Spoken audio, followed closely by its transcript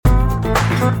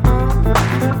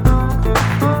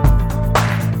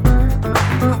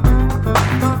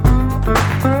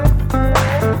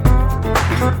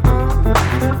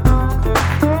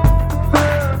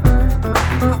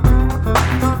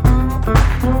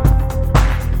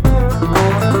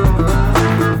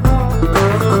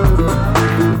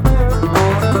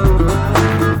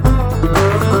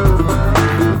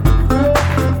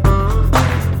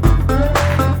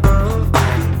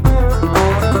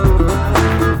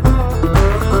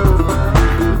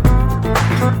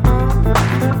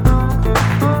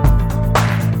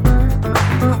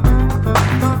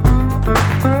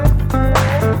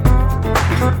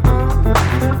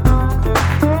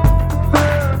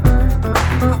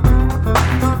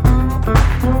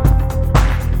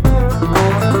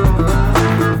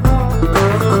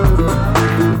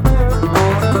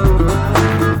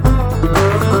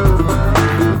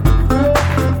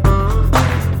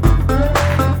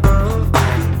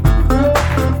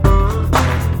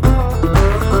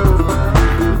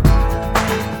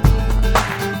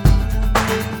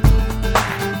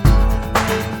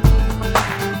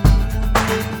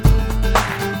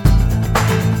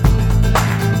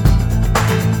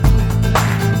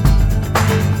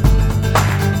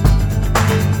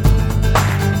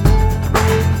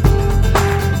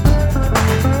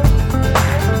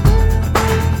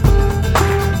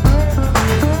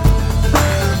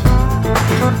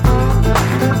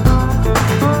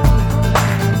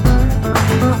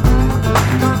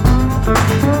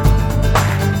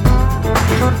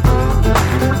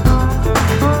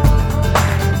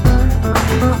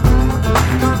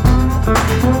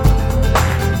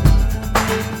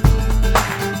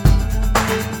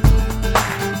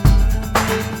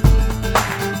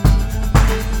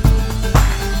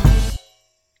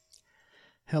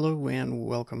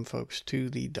welcome, folks, to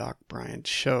the Doc Bryant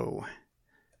Show.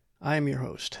 I am your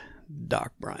host,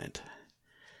 Doc Bryant,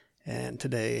 and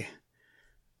today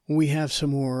we have some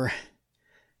more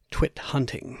twit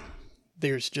hunting.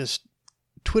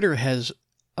 Twitter has,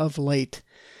 of late,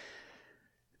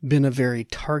 been a very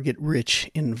target-rich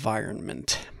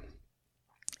environment.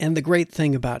 And the great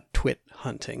thing about twit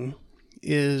hunting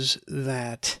is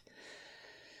that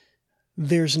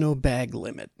there's no bag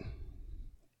limit.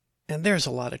 And there's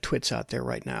a lot of twits out there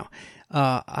right now.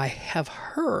 I have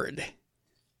heard,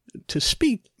 let's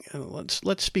speak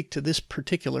to this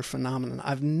particular phenomenon.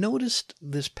 I've noticed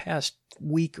this past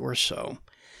week or so,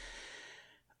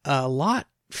 a lot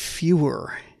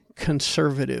fewer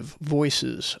conservative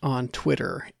voices on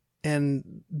Twitter,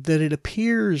 and that it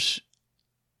appears,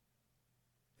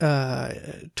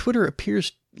 Twitter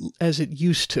appears as it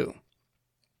used to,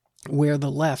 where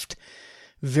the left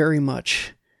very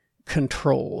much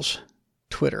controls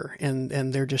Twitter, and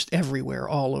they're just everywhere,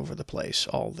 all over the place,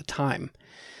 all the time.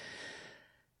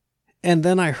 And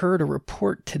then I heard a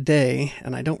report today,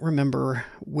 and I don't remember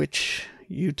which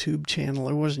YouTube channel.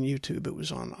 It wasn't YouTube, it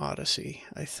was on Odyssey,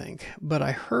 I think. But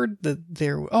I heard that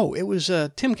it was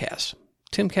Timcast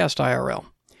IRL.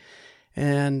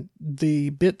 And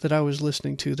the bit that I was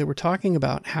listening to, they were talking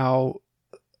about how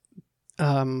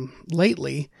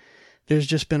lately there's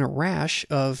just been a rash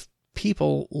of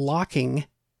people locking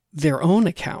their own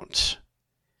accounts,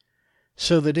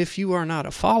 so that if you are not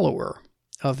a follower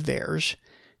of theirs,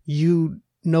 you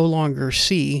no longer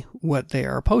see what they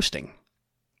are posting.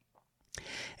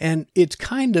 And it's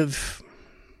kind of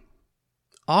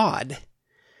odd,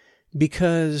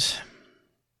 because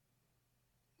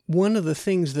one of the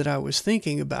things that I was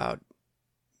thinking about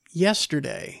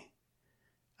yesterday,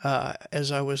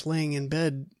 as I was laying in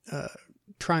bed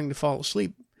trying to fall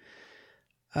asleep,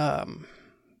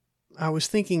 I was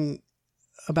thinking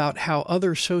about how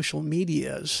other social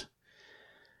medias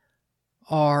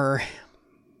are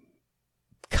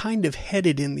kind of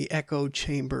headed in the echo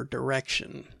chamber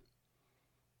direction,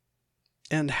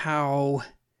 and how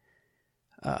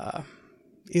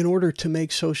in order to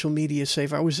make social media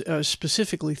safe, I was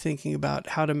specifically thinking about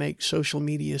how to make social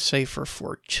media safer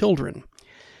for children,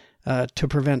 to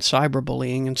prevent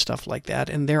cyberbullying and stuff like that.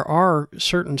 And there are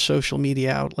certain social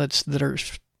media outlets that are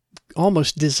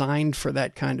almost designed for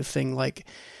that kind of thing, like,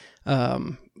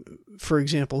 for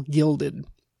example, Gilded,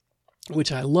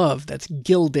 which I love. That's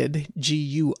Gilded,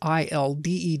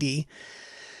 Guilded.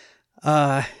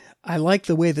 I like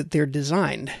the way that they're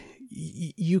designed.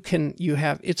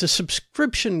 It's a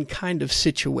subscription kind of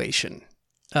situation,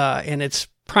 and it's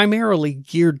primarily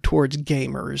geared towards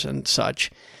gamers and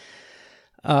such,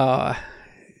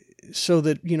 so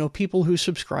that, people who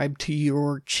subscribe to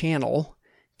your channel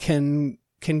can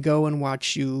go and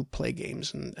watch you play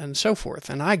games and so forth.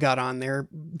 And I got on there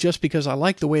just because I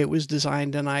liked the way it was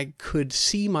designed, and I could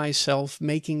see myself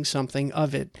making something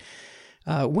of it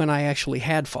when I actually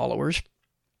had followers,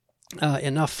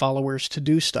 enough followers to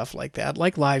do stuff like that,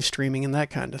 like live streaming and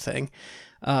that kind of thing.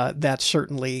 That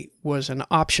certainly was an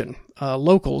option.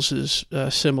 Locals is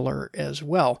similar as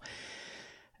well.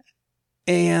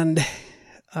 And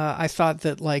I thought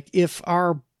that, like, if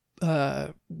our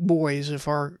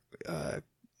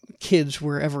kids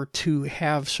were ever to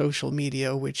have social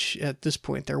media, which at this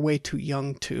point they're way too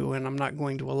young to, and I'm not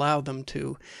going to allow them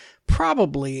to,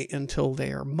 probably until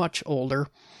they are much older,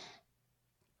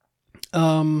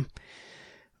 unless,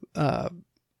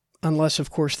 of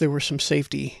course, there were some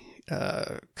safety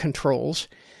controls.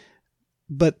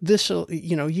 But this,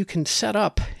 you can set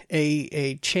up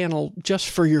a channel just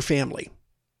for your family.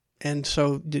 And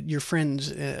so your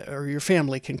friends or your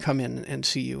family can come in and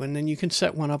see you. And then you can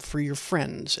set one up for your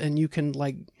friends. And you can,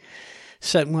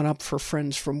 set one up for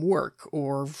friends from work,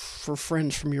 or for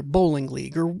friends from your bowling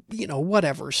league, or,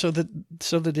 whatever. So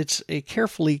that it's a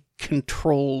carefully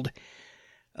controlled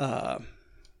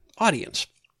audience.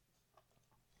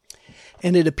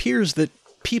 And it appears that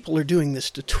people are doing this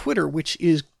to Twitter, which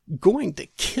is going to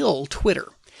kill Twitter,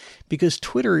 because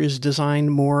Twitter is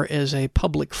designed more as a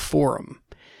public forum,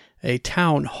 a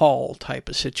town hall type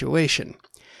of situation.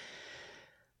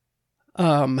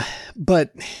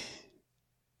 But,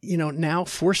 now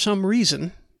for some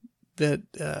reason that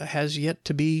has yet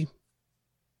to be,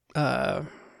 the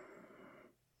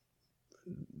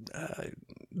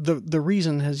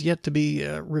reason has yet to be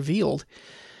revealed,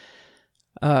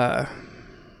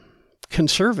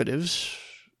 conservatives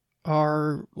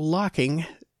are locking,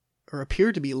 or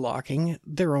appear to be locking,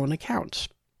 their own accounts,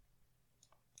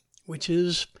 which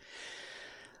is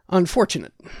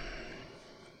unfortunate.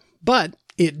 But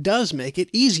it does make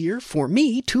it easier for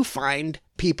me to find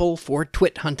people for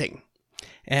twit hunting.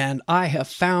 And I have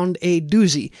found a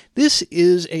doozy. This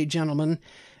is a gentleman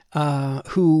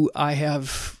who I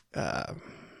have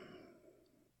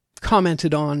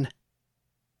commented on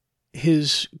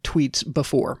his tweets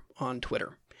before on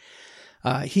Twitter.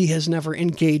 He has never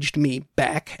engaged me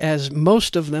back, as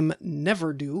most of them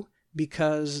never do,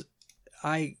 because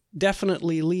I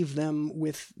definitely leave them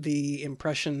with the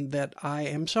impression that I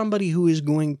am somebody who is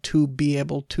going to be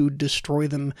able to destroy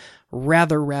them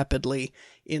rather rapidly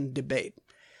in debate.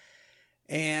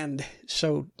 And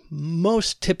so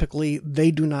most typically,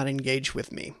 they do not engage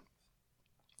with me.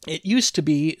 It used to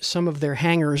be some of their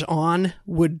hangers-on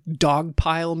would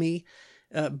dogpile me,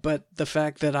 but the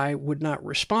fact that I would not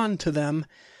respond to them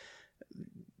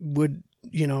would,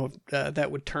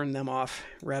 that would turn them off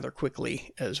rather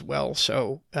quickly as well.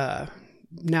 So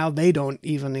now they don't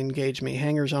even engage me.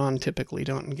 Hangers-on typically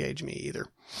don't engage me either.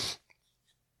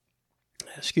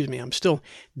 Excuse me, I'm still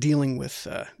dealing with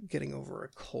getting over a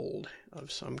cold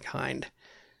of some kind.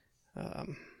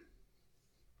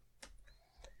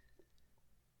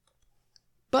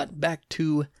 But back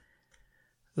to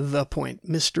the point.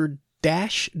 Mr.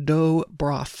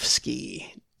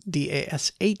 Dobrofsky,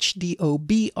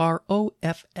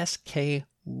 Dashdobroffsky.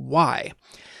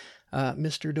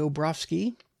 Mr.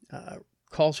 Dobrofsky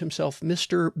calls himself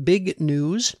Mr. Big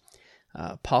News,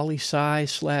 poli-sci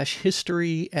 /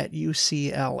 history at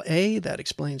UCLA. That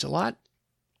explains a lot.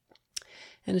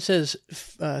 And it says,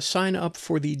 sign up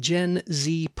for the Gen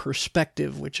Z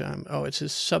perspective, which it's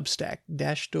his Substack,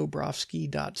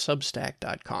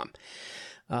 dashdobrovsky.substack.com.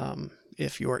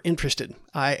 If you're interested.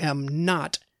 I am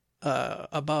not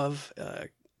above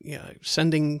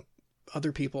sending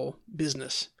other people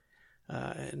business.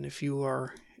 And if you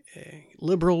are a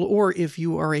liberal, or if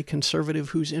you are a conservative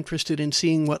who's interested in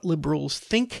seeing what liberals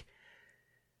think,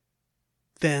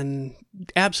 then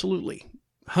absolutely,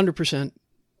 100%,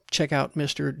 check out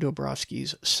Mr.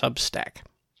 Dobrofsky's Substack.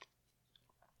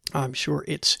 I'm sure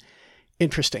it's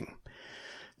interesting.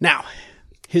 Now,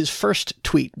 his first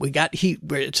tweet,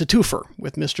 it's a twofer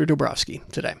with Mr. Dobrofsky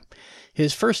today.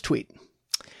 His first tweet,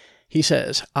 he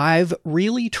says, I've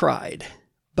tried,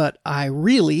 but I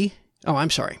really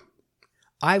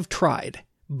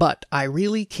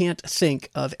can't think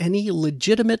of any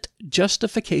legitimate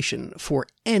justification for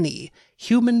any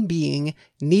human being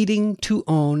needing to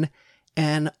own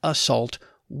an assault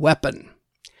weapon.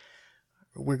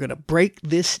 We're going to break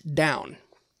this down.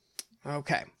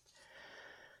 Okay.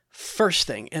 First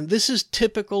thing, and this is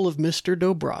typical of Mr.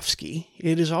 Dobrofsky.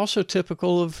 It is also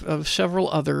typical of several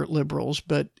other liberals,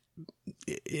 but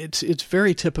it's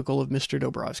very typical of Mr.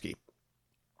 Dobrofsky.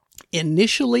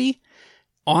 Initially,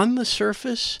 on the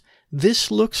surface, this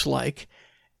looks like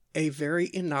a very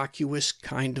innocuous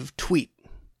kind of tweet.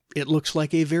 It looks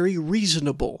like a very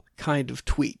reasonable kind of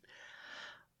tweet.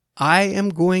 I am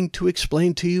going to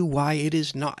explain to you why it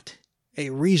is not a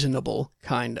reasonable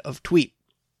kind of tweet.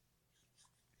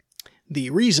 The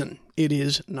reason it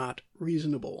is not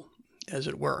reasonable, as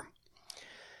it were.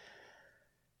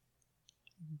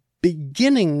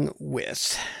 Beginning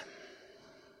with,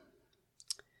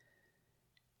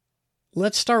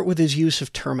 let's start with his use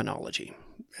of terminology.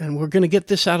 And we're going to get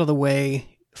this out of the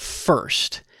way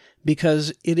first,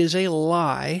 because it is a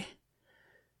lie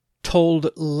told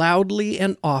loudly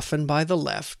and often by the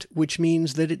left, which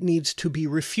means that it needs to be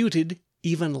refuted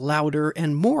even louder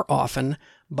and more often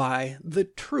by the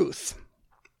truth.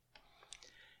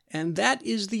 And that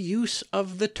is the use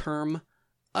of the term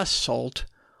assault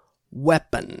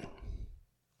weapon.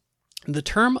 The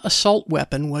term assault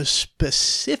weapon was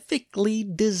specifically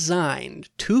designed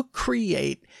to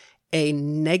create a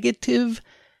negative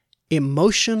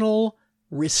emotional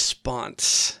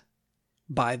response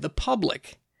by the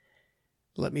public.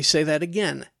 Let me say that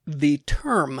again. The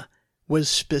term was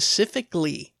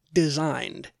specifically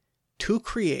designed to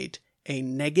create a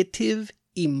negative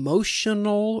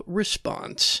emotional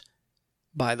response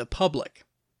by the public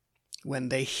when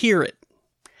they hear it.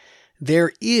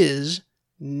 There is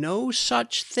no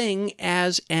such thing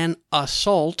as an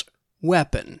assault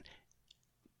weapon.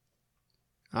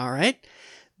 All right?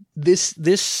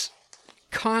 This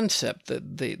concept,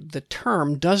 the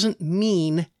term, doesn't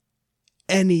mean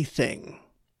anything.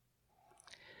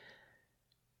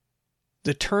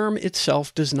 The term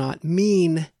itself does not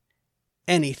mean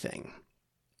anything.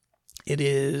 It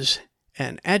is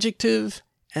an adjective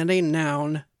and a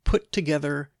noun put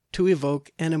together to evoke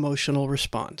an emotional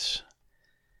response.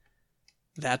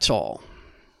 That's all.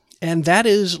 And that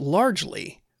is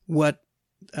largely what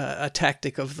a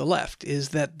tactic of the left is,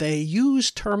 that they use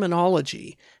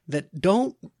terminology that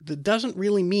doesn't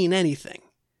really mean anything,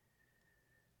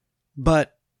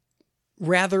 but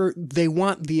Rather, they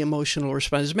want the emotional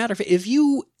response. As a matter of fact, if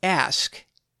you ask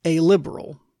a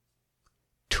liberal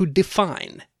to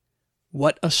define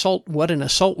what an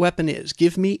assault weapon is,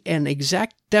 give me an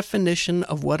exact definition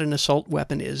of what an assault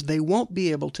weapon is, they won't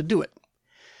be able to do it.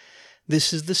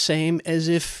 This is the same as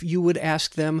if you would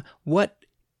ask them, what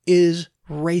is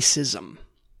racism?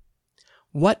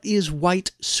 What is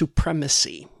white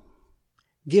supremacy?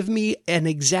 Give me an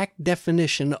exact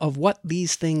definition of what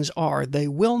these things are. They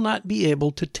will not be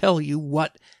able to tell you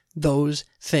what those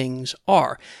things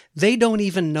are. They don't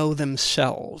even know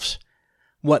themselves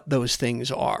what those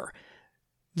things are.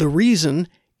 The reason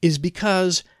is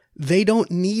because they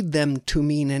don't need them to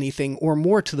mean anything, or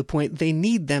more to the point, they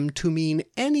need them to mean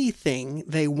anything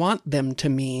they want them to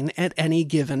mean at any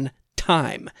given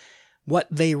time. What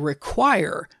they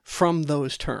require from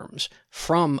those terms,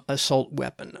 from assault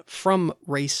weapon, from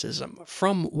racism,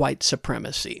 from white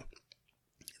supremacy,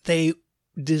 they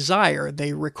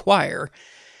require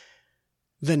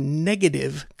the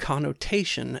negative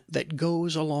connotation that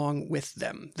goes along with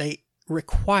them. They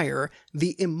require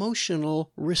the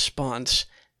emotional response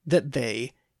that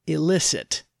they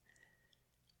elicit.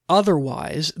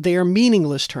 Otherwise, they are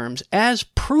meaningless terms. As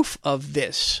proof of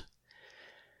this,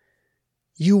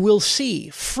 you will see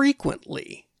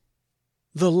frequently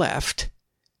the left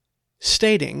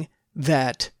stating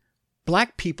that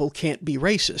black people can't be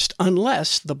racist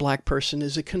unless the black person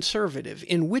is a conservative,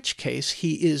 in which case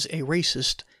he is a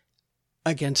racist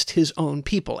against his own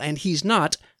people, and he's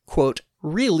not, quote,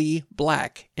 really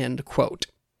black, end quote.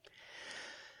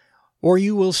 Or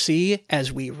you will see,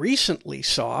 as we recently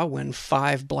saw when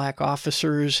 5 black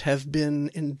officers have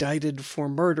been indicted for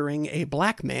murdering a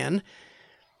black man,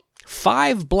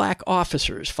 5 black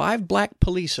officers, 5 black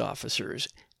police officers,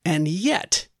 and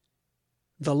yet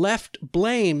the left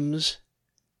blames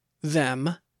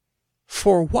them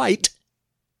for white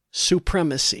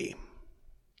supremacy.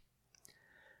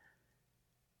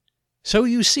 So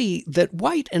you see that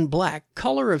white and black,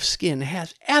 color of skin,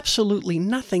 has absolutely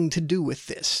nothing to do with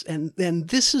this. And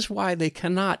this is why they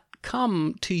cannot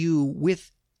come to you with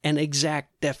an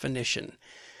exact definition.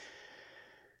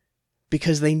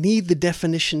 Because they need the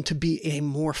definition to be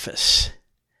amorphous.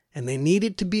 And they need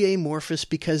it to be amorphous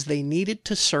because they need it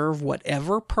to serve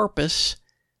whatever purpose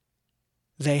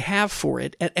they have for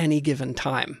it at any given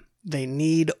time. They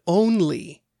need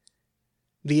only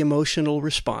the emotional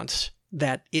response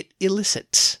that it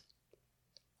elicits.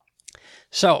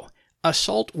 So,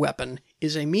 assault weapon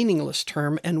is a meaningless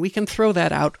term, and we can throw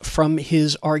that out from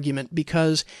his argument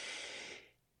because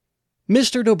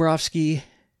Mr. Dobrowski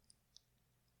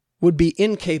would be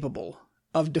incapable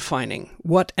of defining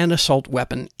what an assault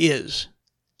weapon is.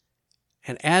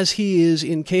 And as he is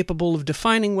incapable of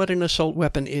defining what an assault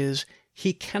weapon is,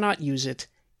 he cannot use it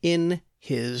in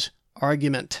his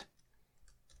argument.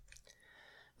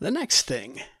 The next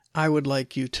thing I would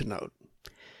like you to note.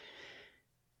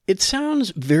 It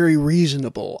sounds very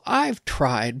reasonable. I've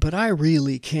tried, but I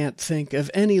really can't think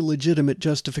of any legitimate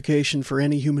justification for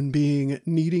any human being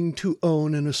needing to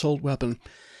own an assault weapon.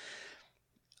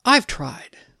 I've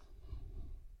tried.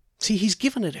 See, he's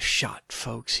given it a shot,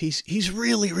 folks. He's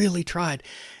really, really tried.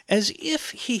 As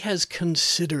if he has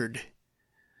considered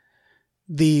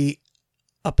the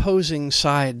opposing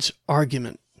side's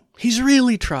argument. He's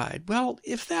really tried. Well,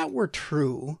 if that were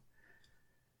true,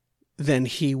 then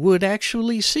he would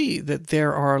actually see that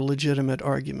there are legitimate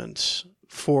arguments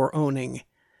for owning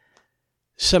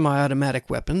semi-automatic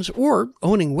weapons or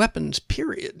owning weapons,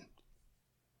 period.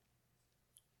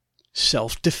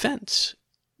 Self-defense.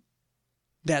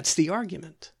 That's the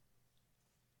argument.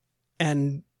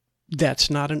 And that's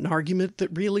not an argument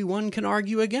that really one can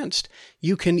argue against.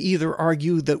 You can either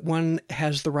argue that one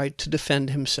has the right to defend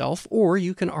himself, or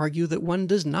you can argue that one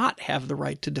does not have the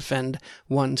right to defend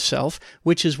oneself,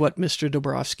 which is what Mr.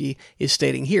 Dobrowski is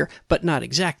stating here, but not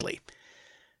exactly.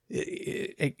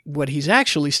 What he's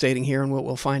actually stating here, and what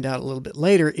we'll find out a little bit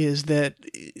later, is that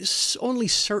only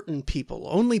certain people,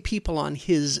 only people on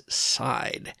his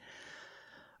side,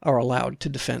 are allowed to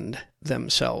defend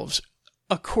themselves,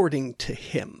 according to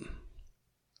him.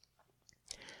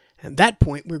 And that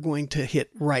point we're going to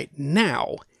hit right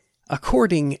now,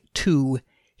 according to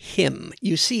him.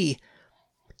 You see,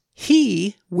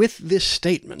 he, with this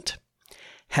statement,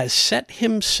 has set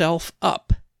himself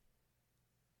up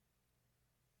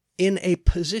in a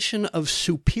position of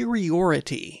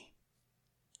superiority,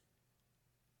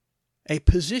 a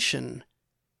position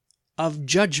of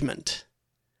judgment,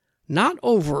 not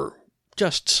over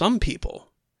just some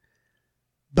people,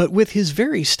 but with his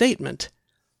very statement,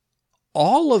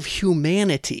 all of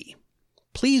humanity.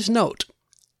 Please note,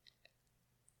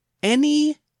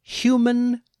 any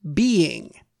human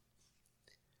being.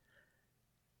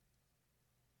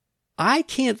 I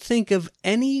can't think of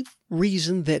any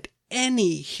reason that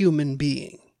any human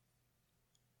being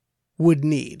would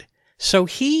need. So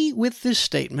he, with this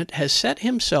statement, has set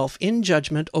himself in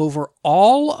judgment over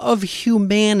all of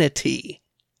humanity.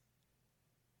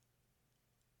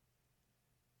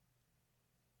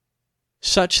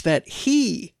 Such that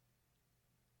he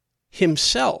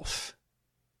himself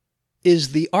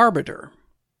is the arbiter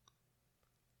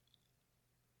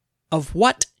of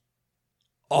what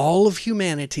all of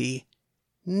humanity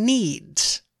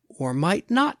needs or might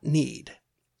not need.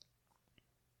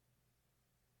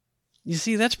 You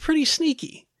see, that's pretty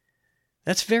sneaky.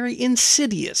 That's very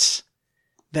insidious,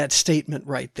 that statement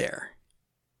right there.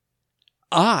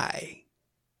 I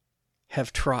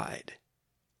have tried.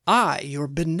 I, your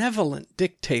benevolent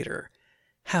dictator,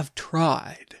 have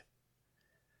tried.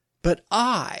 But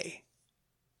I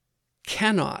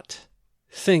cannot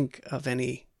think of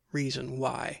any reason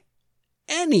why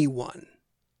anyone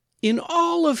in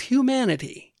all of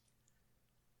humanity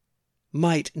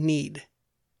might need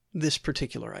this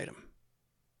particular item.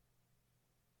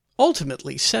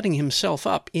 Ultimately setting himself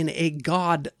up in a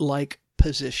God-like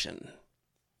position,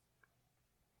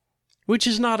 which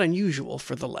is not unusual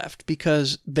for the left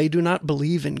because they do not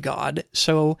believe in God,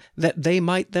 so that they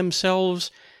might themselves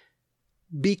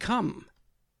become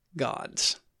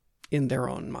gods in their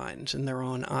own minds, in their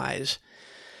own eyes.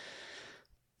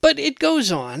 But it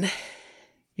goes on.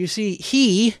 You see,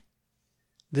 he,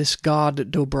 this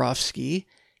God Dobrovsky,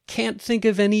 can't think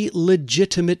of any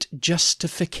legitimate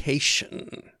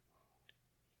justification.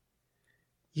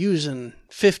 Using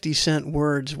 50-cent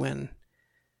words when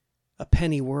a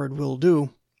penny word will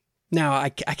do. Now, I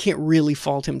can't really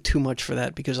fault him too much for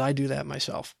that because I do that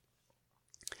myself.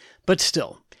 But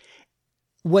still,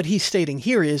 what he's stating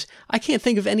here is, I can't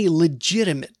think of any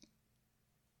legitimate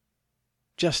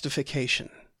justification.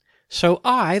 So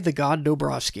I, the God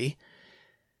Dobrovsky,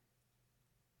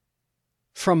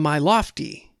 from my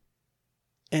lofty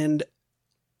and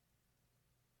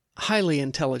highly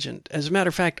intelligent, as a matter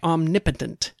of fact,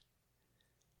 omnipotent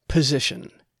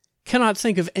position, cannot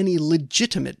think of any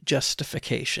legitimate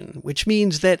justification, which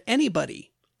means that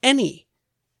anybody, any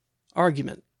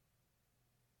argument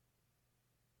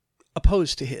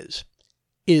opposed to his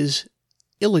is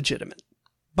illegitimate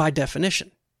by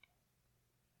definition.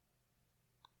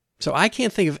 So I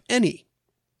can't think of any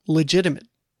legitimate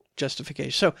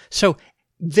justification. So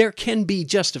there can be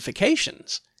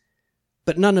justifications,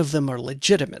 but none of them are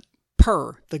legitimate,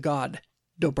 per the God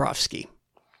Dobrovsky,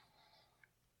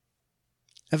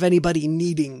 of anybody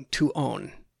needing to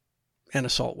own an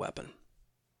assault weapon.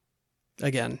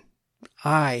 Again,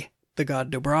 I, the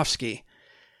God Dobrovsky,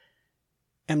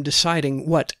 am deciding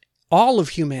what all of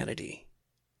humanity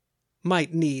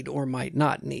might need or might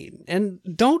not need. And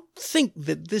don't think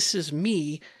that this is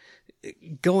me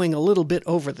going a little bit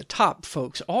over the top,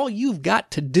 folks. All you've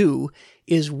got to do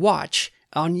is watch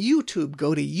on YouTube.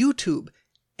 Go to YouTube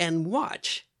and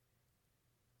watch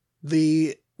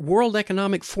the World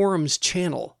Economic Forum's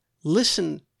channel.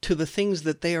 Listen to the things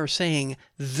that they are saying.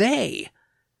 They,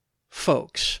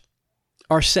 folks,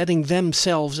 are setting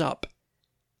themselves up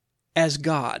as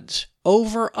gods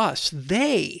over us.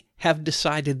 They have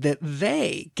decided that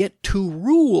they get to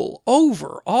rule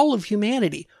over all of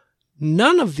humanity.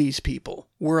 None of these people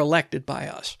were elected by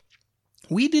us.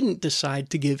 We didn't decide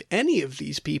to give any of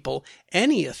these people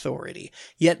any authority,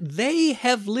 yet they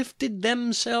have lifted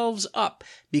themselves up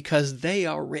because they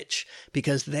are rich,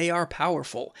 because they are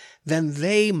powerful. Then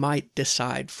they might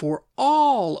decide for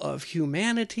all of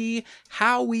humanity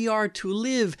how we are to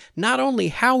live, not only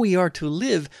how we are to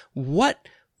live, what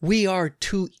we are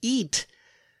to eat,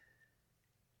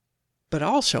 but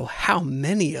also how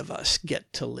many of us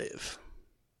get to live.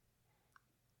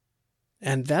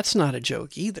 And that's not a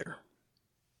joke either.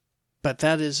 But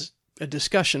that is a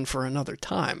discussion for another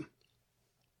time.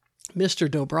 Mr.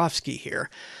 Dobrovsky here,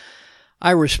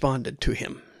 I responded to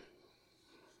him.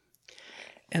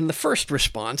 And the first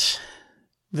response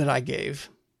that I gave,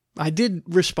 I did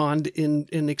respond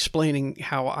in explaining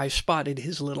how I spotted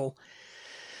his little,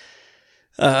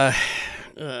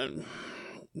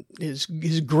 his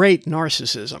great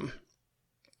narcissism.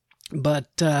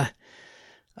 But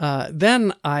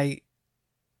then I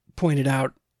pointed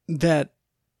out that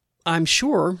I'm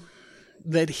sure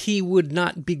that he would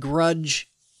not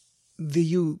begrudge the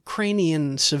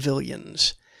Ukrainian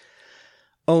civilians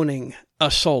owning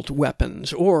assault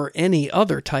weapons or any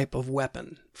other type of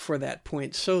weapon for that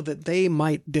point, so that they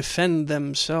might defend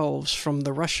themselves from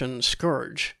the Russian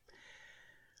scourge.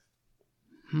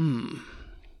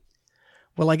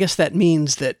 Well, I guess that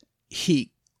means that he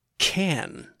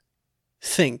can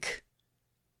think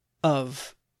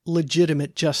of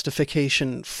legitimate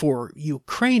justification for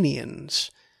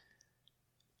Ukrainians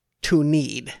to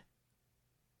need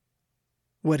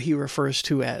what he refers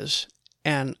to as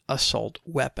an assault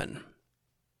weapon.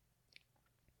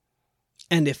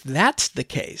 And if that's the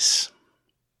case,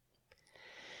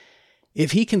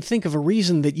 if he can think of a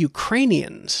reason that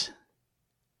Ukrainians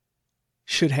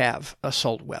should have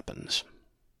assault weapons,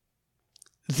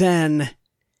 then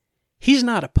he's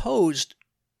not opposed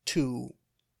to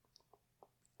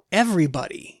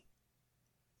everybody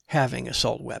having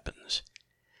assault weapons.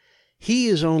 He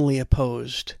is only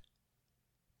opposed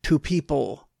to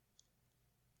people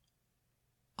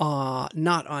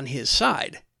not on his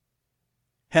side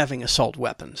having assault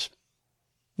weapons.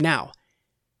 Now,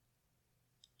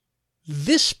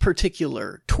 this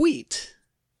particular tweet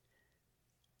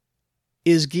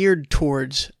is geared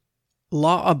towards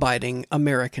law-abiding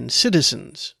American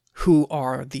citizens who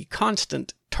are the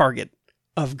constant target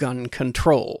of gun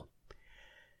control.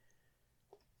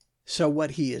 So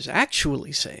what he is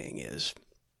actually saying is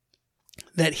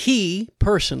that he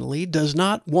personally does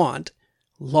not want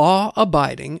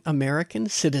law-abiding American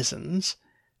citizens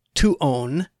to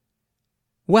own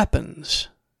weapons.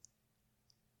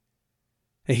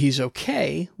 He's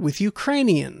okay with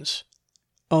Ukrainians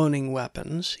owning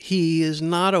weapons. He is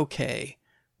not okay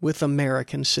with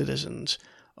American citizens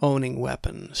owning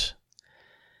weapons.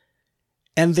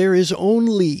 And there is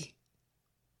only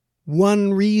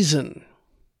one reason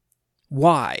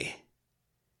why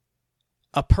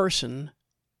a person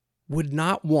would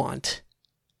not want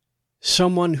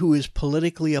someone who is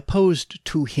politically opposed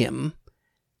to him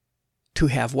to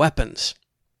have weapons.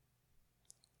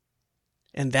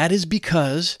 And that is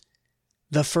because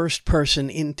the first person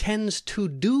intends to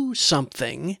do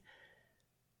something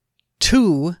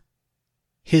to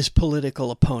his political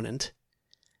opponent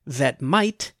that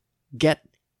might get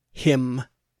him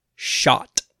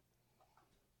shot.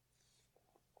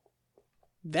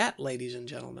 That, ladies and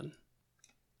gentlemen,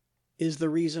 is the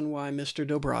reason why Mr.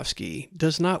 Dobrovsky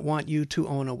does not want you to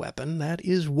own a weapon. That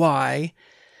is why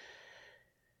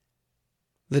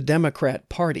the Democrat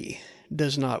Party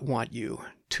does not want you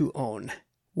to own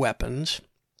weapons.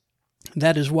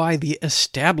 That is why the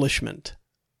establishment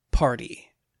party,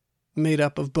 made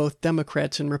up of both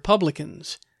Democrats and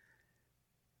Republicans,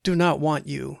 do not want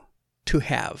you to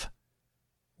have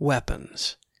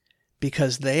weapons,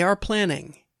 because they are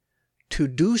planning to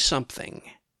do something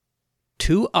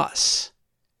to us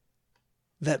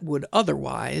that would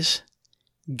otherwise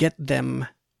get them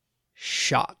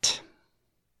shot.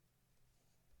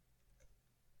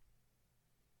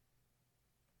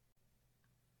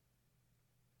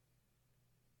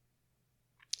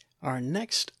 Our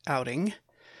next outing,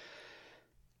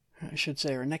 I should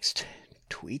say our next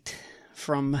tweet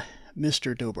from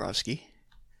Mr. Dobrovsky.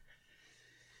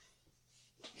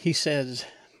 He says,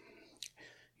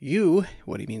 "You,"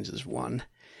 what he means is one,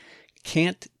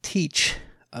 "can't teach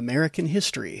American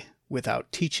history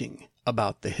without teaching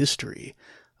about the history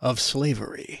of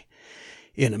slavery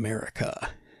in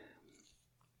America."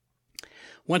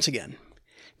 Once again,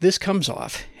 this comes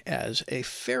off as a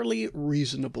fairly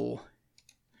reasonable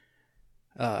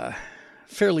tweet,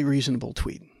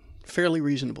 fairly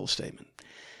reasonable statement.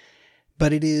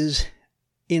 But it is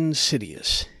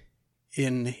insidious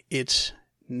in its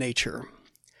nature.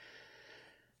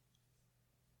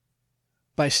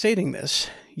 By stating this,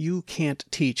 you can't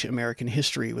teach American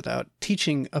history without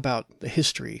teaching about the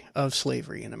history of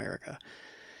slavery in America.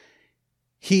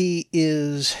 He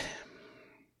is...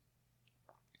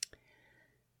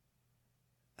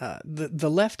 the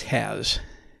left has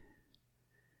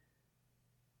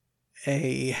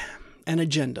an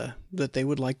agenda that they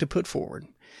would like to put forward,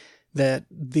 that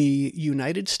the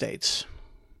United States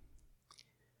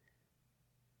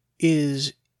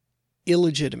is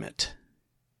illegitimate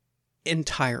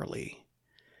entirely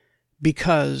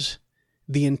because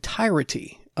the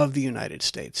entirety of the United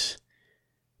States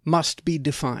must be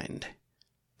defined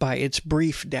by its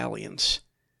brief dalliance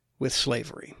with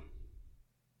slavery.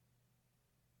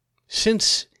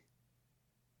 Since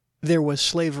there was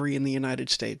slavery in the United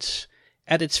States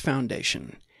at its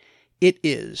foundation, it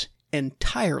is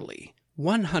entirely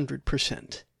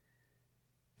 100%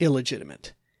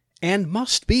 illegitimate and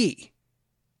must be,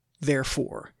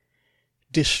 therefore,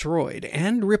 destroyed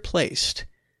and replaced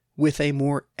with a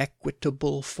more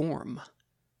equitable form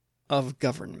of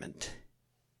government.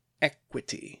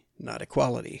 Equity, not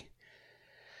equality.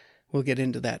 We'll get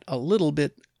into that a little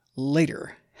bit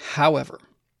later. However,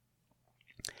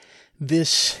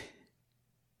 this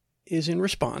is in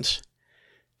response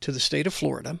to the state of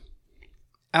Florida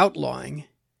outlawing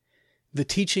the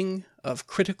teaching of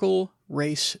critical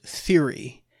race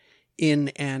theory in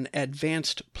an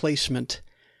advanced placement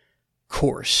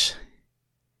course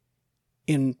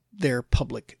in their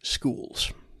public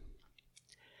schools.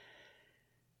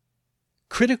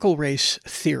 Critical race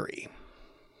theory.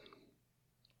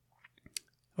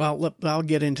 Well, I'll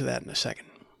get into that in a second.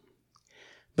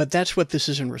 But that's what this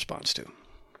is in response to.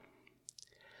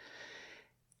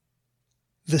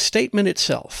 The statement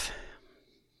itself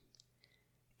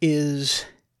is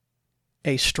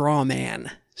a straw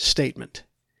man statement.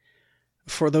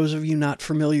 For those of you not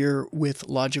familiar with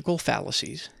logical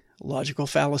fallacies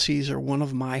are one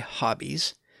of my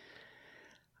hobbies.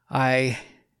 I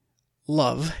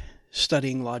love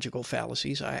studying logical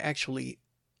fallacies. I actually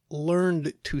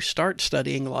learned to start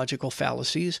studying logical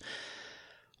fallacies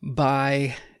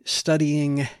by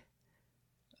studying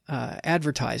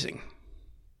advertising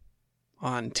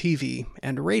on TV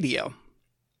and radio.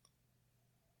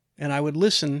 And I would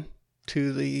listen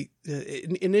to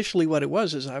initially what it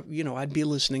was is I'd be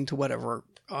listening to whatever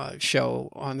show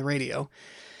on the radio,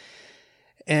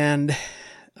 and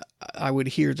I would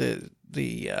hear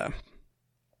the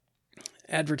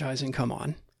advertising come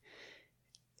on,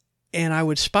 and I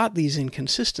would spot these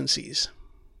inconsistencies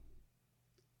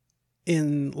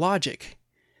in logic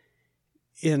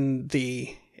in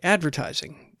the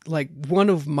advertising. Like, one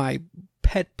of my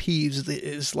pet peeves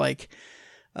is like,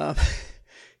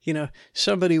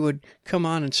 somebody would come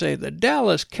on and say, the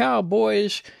Dallas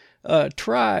Cowboys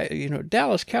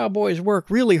Dallas Cowboys work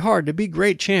really hard to be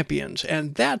great champions,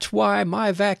 and that's why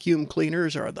my vacuum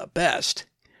cleaners are the best.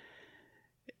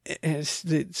 It's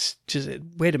just,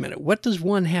 wait a minute, what does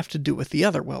one have to do with the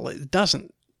other? Well, it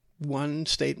doesn't. One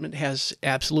statement has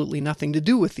absolutely nothing to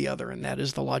do with the other, and that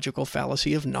is the logical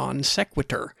fallacy of non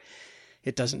sequitur.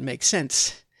 It doesn't make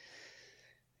sense.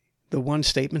 The one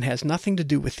statement has nothing to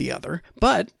do with the other,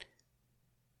 but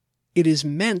it is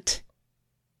meant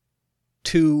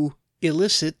to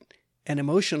elicit an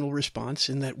emotional response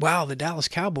in that, wow, the Dallas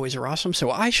Cowboys are awesome, so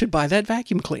I should buy that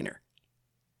vacuum cleaner.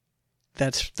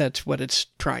 That's what it's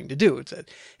trying to do.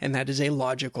 And that is a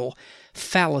logical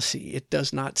fallacy. It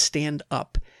does not stand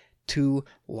up to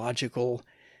logical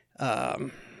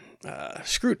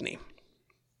scrutiny.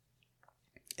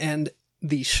 And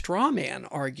the straw man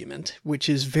argument, which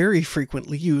is very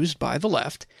frequently used by the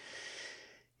left,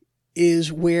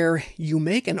 is where you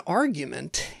make an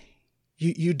argument.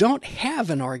 You don't have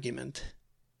an argument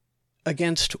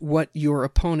against what your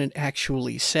opponent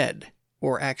actually said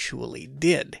or actually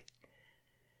did.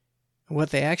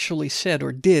 What they actually said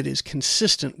or did is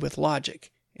consistent with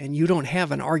logic, and you don't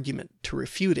have an argument to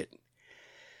refute it.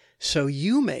 So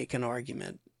you make an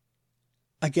argument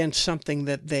against something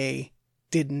that they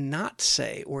did not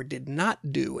say or did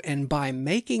not do, and by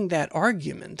making that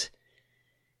argument,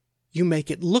 you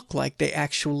make it look like they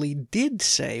actually did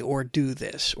say or do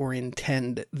this or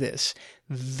intend this.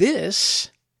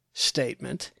 This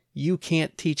statement, you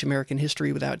can't teach American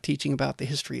history without teaching about the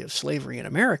history of slavery in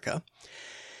America,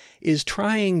 is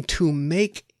trying to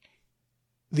make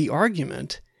the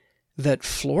argument that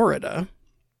Florida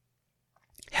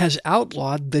has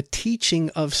outlawed the teaching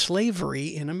of slavery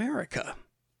in America.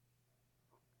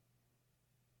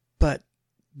 But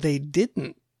they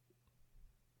didn't.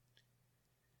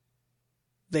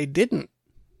 They didn't.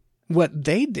 What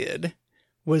they did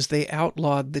was they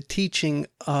outlawed the teaching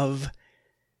of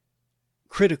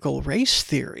critical race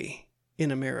theory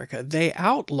in America. They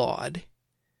outlawed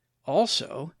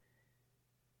also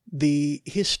the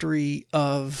history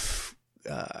of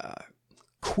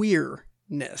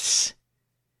queerness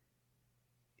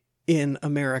in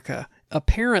America.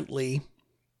 Apparently,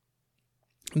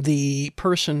 the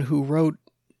person who wrote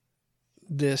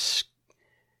this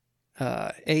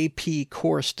AP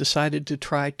course decided to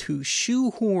try to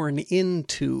shoehorn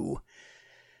into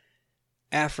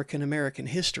African American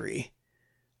history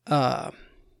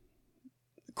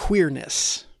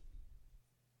queerness.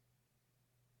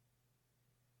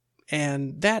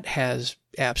 And that has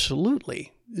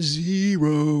absolutely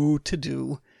zero to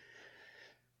do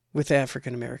with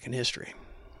African American history.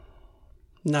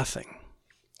 Nothing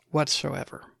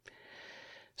whatsoever.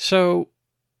 So,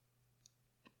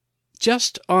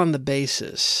 just on the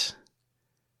basis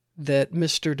that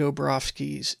Mr.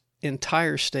 Dobrovsky's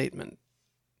entire statement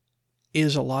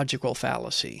is a logical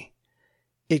fallacy,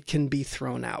 it can be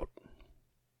thrown out.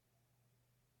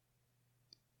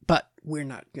 But we're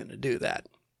not going to do that.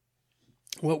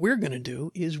 What we're going to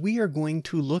do is we are going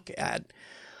to look at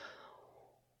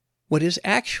what is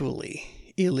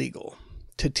actually illegal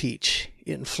to teach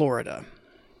in Florida.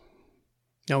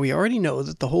 Now, we already know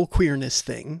that the whole queerness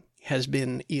thing has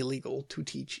been illegal to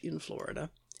teach in Florida.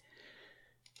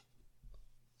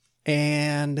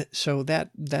 And so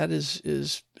that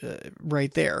is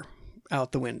right there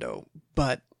out the window.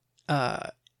 But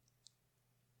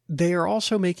they are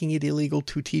also making it illegal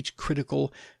to teach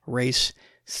critical race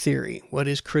theory. What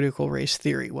is critical race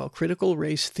theory? Well, critical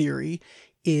race theory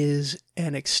is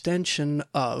an extension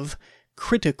of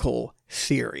critical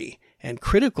theory, and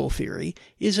critical theory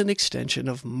is an extension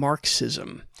of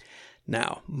Marxism.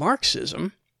 Now,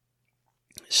 Marxism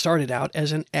started out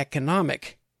as an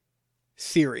economic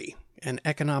theory, an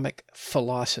economic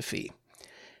philosophy,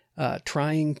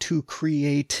 trying to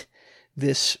create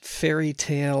this fairy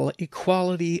tale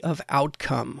equality of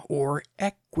outcome, or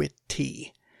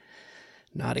equity.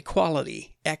 Not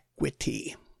equality,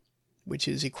 equity, which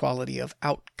is equality of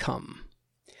outcome.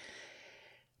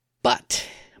 But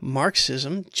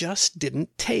Marxism just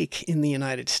didn't take in the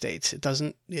United States.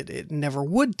 It never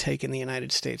would take in the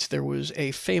United States. There was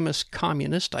a famous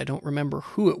communist, I don't remember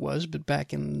who it was, but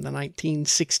back in the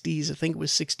 1960s, I think it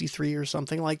was 63 or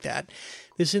something like that,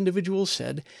 this individual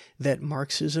said that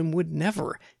Marxism would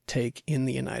never take in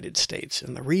the United States.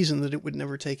 And the reason that it would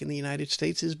never take in the United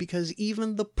States is because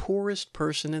even the poorest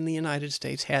person in the United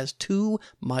States has too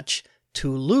much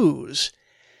to lose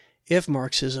if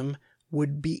Marxism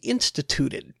would be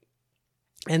instituted.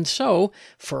 And so,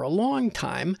 for a long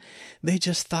time, they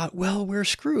just thought, well, we're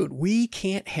screwed. We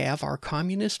can't have our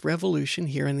communist revolution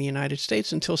here in the United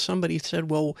States, until somebody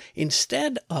said, well,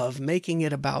 instead of making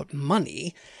it about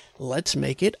money, let's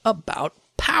make it about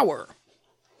power.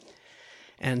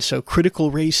 And so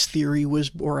critical theory was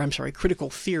born, and critical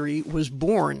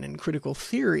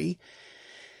theory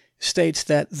states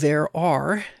that there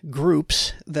are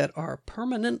groups that are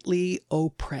permanently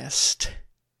oppressed,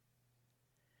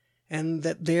 and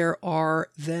that there are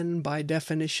then, by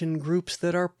definition, groups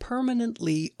that are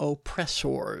permanently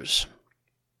oppressors,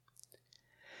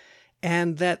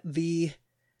 and that the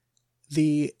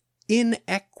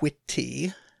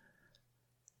inequity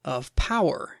of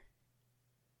power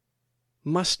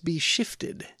must be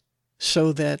shifted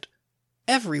so that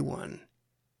everyone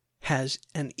has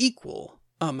an equal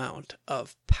amount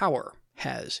of power,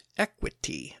 has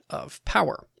equity of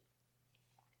power.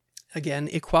 Again,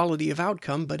 equality of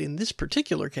outcome, but in this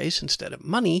particular case, instead of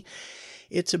money,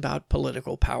 it's about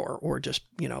political power, or just,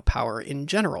 power in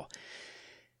general.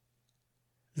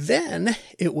 Then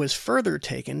it was further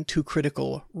taken to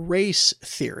critical race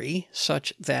theory,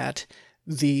 such that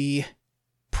the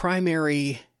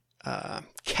primary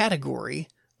category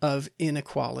of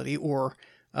inequality, or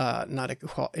not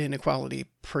inequality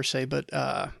per se, but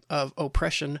of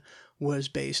oppression, was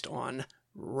based on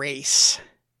race.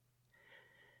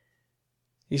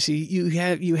 You see,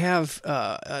 you have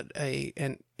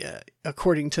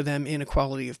according to them,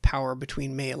 inequality of power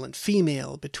between male and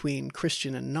female, between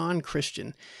Christian and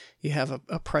non-Christian. You have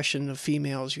oppression of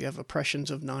females, you have oppressions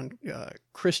of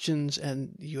non-Christians,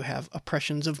 and you have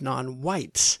oppressions of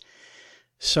non-whites,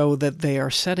 so that they are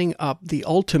setting up the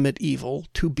ultimate evil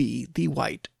to be the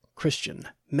white Christian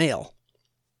male.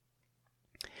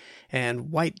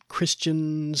 And white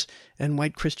Christians and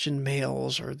white Christian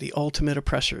males are the ultimate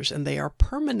oppressors, and they are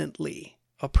permanently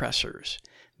oppressors.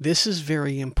 This is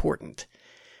very important.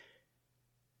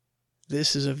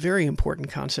 This is a very important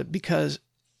concept, because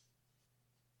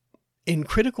in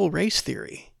critical race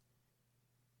theory,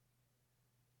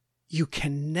 you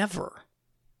can never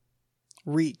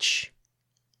reach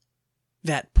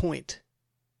that point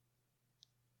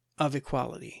of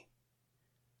equality.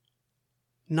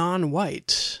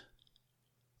 Non-whites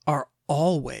are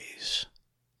always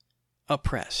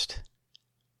oppressed,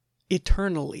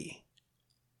 eternally,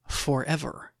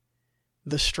 forever.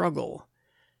 The struggle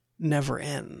never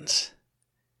ends.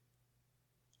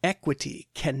 Equity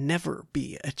can never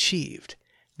be achieved.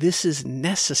 This is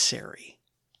necessary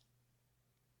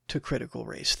to critical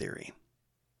race theory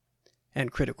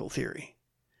and critical theory.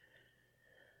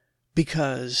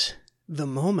 Because the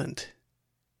moment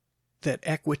that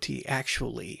equity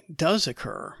actually does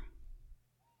occur,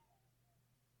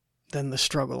 then the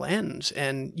struggle ends,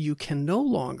 and you can no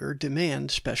longer demand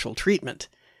special treatment.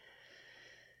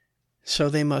 So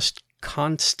they must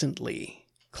constantly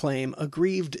claim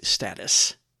aggrieved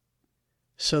status,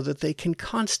 so that they can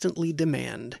constantly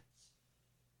demand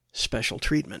special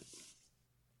treatment.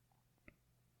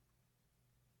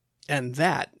 And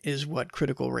that is what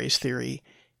critical race theory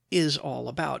is all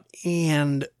about,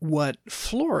 and what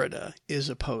Florida is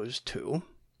opposed to,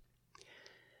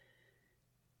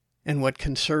 and what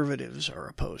conservatives are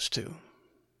opposed to,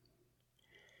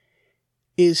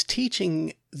 is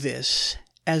teaching this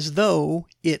as though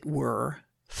it were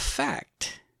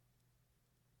fact.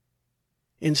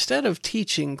 Instead of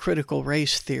teaching critical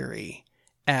race theory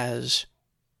as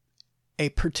a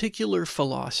particular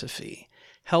philosophy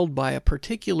held by a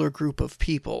particular group of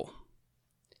people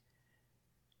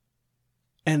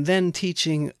and then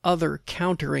teaching other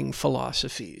countering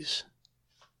philosophies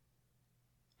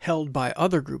held by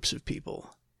other groups of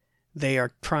people. They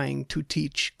are trying to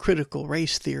teach critical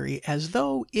race theory as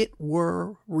though it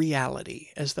were reality,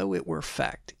 as though it were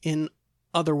fact. In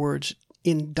other words,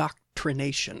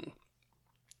 indoctrination.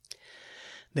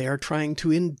 They are trying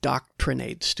to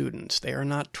indoctrinate students. They are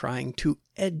not trying to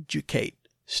educate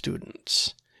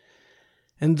students.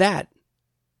 And that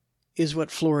is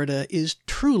what Florida is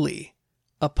truly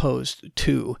opposed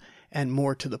to, and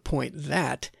more to the point,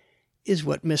 that is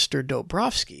what Mr.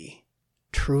 Dobrovsky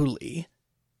truly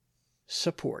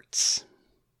supports.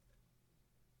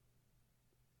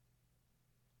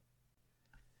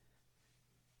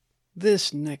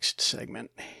 This next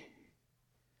segment,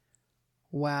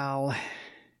 while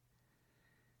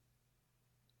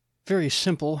very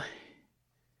simple,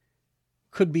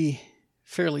 could be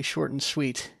fairly short and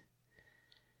sweet,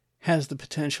 has the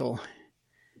potential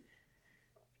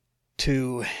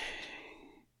to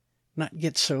not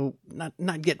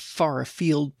get far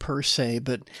afield per se,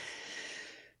 but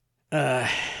I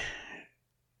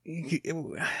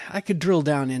could drill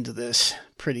down into this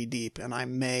pretty deep, and I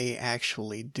may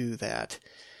actually do that,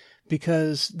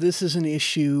 because this is an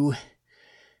issue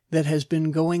that has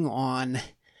been going on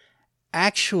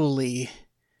actually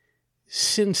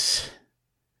since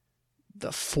the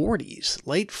 40s,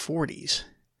 late 40s.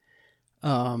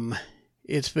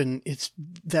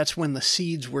 That's when the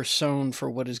seeds were sown for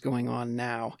what is going on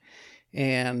now.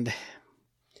 And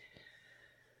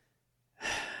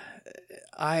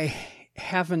I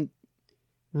haven't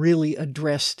really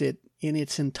addressed it in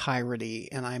its entirety,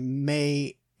 and I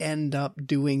may end up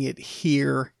doing it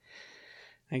here.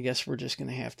 I guess we're just going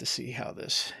to have to see how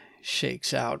this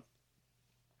shakes out.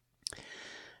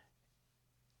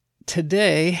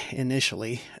 Today,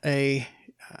 initially, a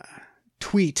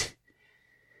tweet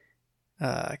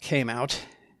came out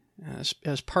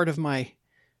as part of my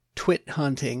twit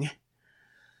hunting.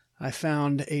 I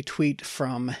found a tweet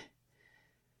from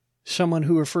someone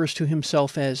who refers to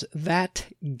himself as That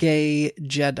Gay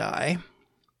Jedi.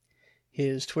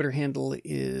 His Twitter handle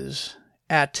is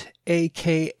at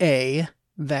AKA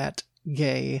That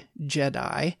Gay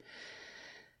Jedi.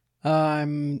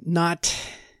 I'm not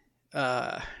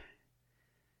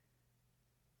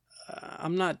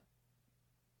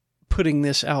putting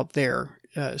this out there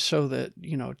so that,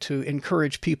 to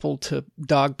encourage people to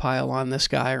dogpile on this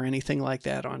guy or anything like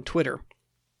that on Twitter.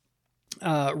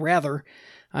 Rather,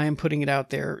 I am putting it out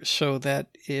there so that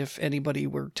if anybody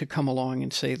were to come along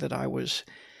and say that I was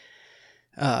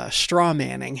straw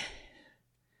manning,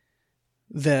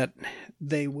 that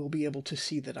they will be able to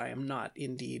see that I am not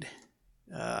indeed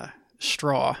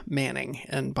straw manning.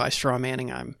 And by straw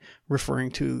manning, I'm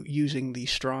referring to using the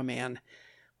straw man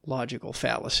logical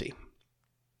fallacy.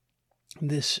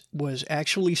 This was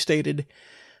actually stated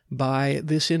by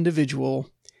this individual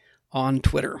on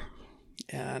Twitter.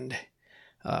 And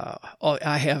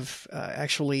I have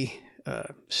actually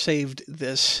saved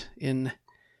this in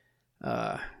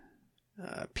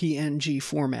PNG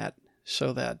format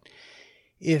so that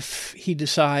if he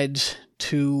decides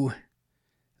to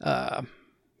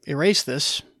erase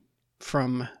this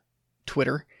from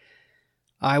Twitter,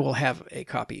 I will have a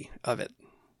copy of it.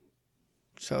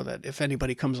 So that if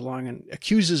anybody comes along and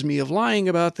accuses me of lying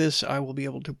about this, I will be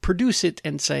able to produce it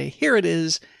and say, here it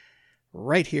is,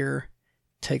 right here,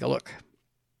 take a look.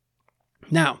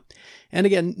 Now, and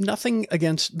again, nothing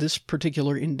against this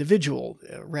particular individual.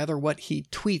 Rather, what he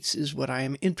tweets is what I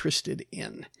am interested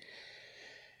in.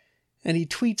 And he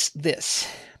tweets this: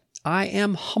 I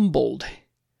am humbled,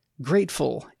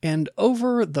 grateful, and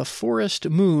over the forest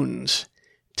moons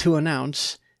to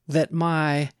announce that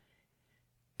my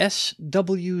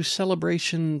SW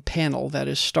Celebration panel, that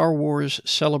is Star Wars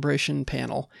Celebration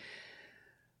panel,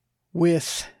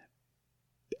 with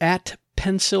at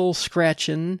Pencil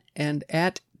Scratchin and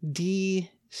at D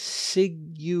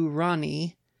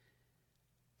Sigurani,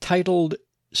 titled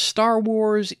Star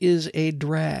Wars is a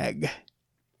Drag,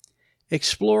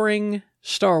 Exploring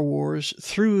Star Wars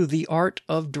Through the Art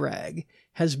of Drag,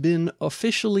 has been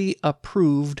officially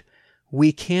approved.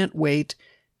 We can't wait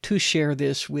to share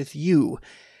this with you.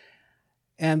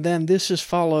 And then this is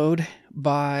followed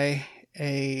by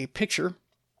a picture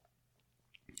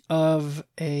of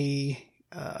a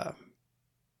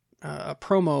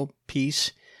promo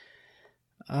piece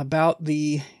about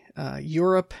the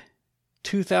Europe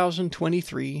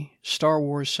 2023 Star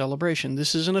Wars celebration.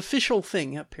 This is an official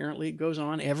thing. Apparently it goes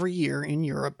on every year in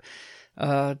Europe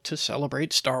to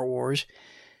celebrate Star Wars.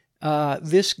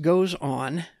 This goes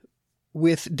on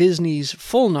with Disney's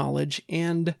full knowledge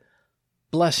and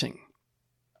blessing.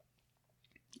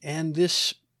 And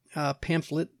this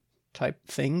pamphlet type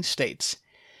thing states,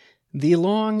 "The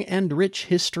long and rich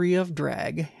history of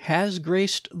drag has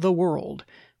graced the world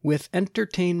with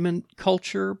entertainment,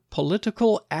 culture,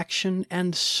 political action,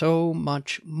 and so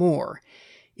much more.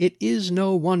 It is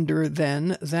no wonder,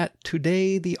 then, that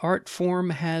today the art form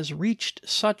has reached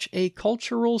such a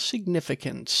cultural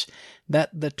significance that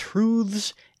the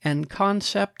truths and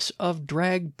concepts of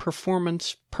drag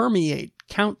performance permeate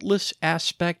countless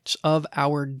aspects of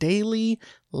our daily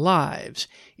lives,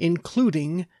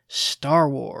 including Star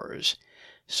Wars.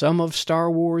 Some of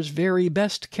Star Wars' very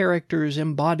best characters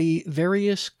embody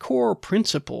various core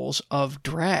principles of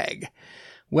drag,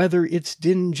 whether it's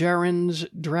Din Djarin's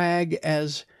drag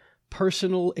as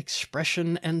personal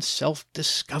expression and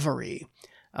self-discovery,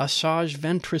 Asajj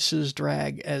Ventress's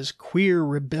drag as queer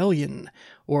rebellion,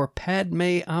 or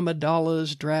Padme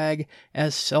Amidala's drag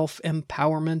as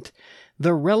self-empowerment.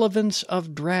 The relevance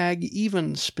of drag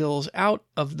even spills out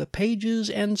of the pages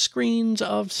and screens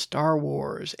of Star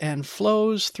Wars and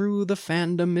flows through the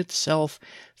fandom itself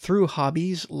through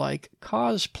hobbies like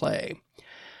cosplay.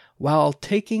 While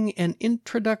taking an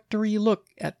introductory look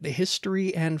at the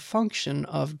history and function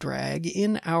of drag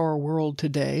in our world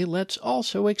today, let's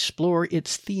also explore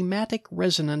its thematic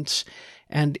resonance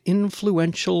and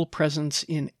influential presence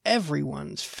in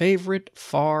everyone's favorite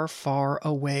far, far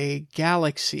away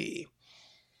galaxy."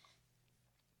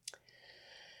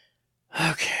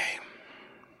 Okay.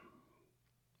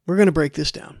 We're going to break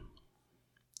this down.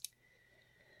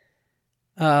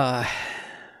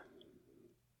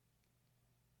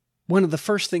 One of the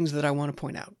first things that I want to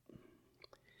point out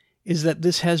is that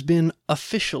this has been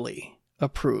officially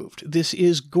approved. This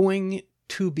is going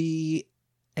to be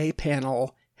a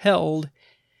panel held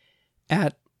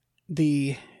at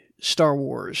the Star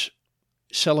Wars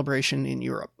celebration in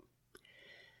Europe.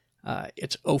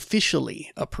 It's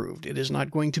officially approved. It is not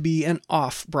going to be an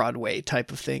off-Broadway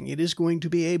type of thing. It is going to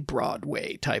be a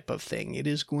Broadway type of thing. It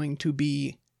is going to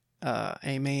be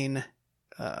a main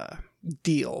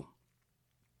deal.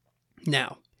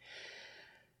 Now,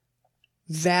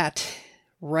 that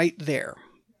right there,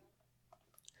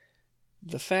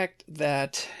 the fact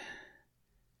that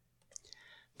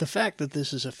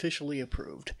this is officially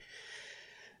approved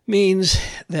means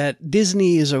that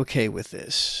Disney is okay with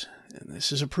this. And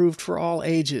this is approved for all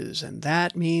ages, and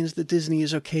that means that Disney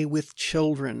is okay with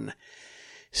children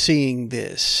seeing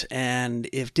this. And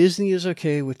if Disney is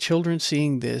okay with children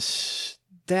seeing this,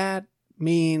 that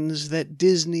means that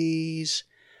Disney's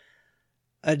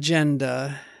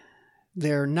agenda,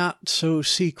 their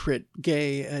not-so-secret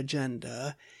gay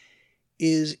agenda,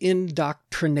 is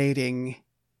indoctrinating,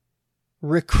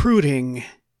 recruiting,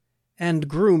 and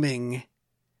grooming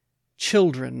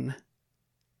children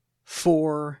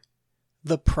for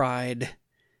the Pride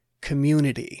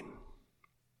community.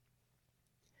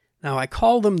 Now, I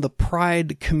call them the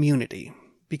Pride community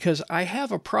because I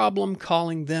have a problem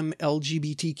calling them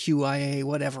LGBTQIA,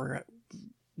 whatever.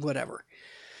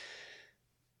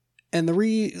 And the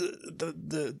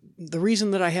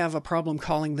reason that I have a problem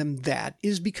calling them that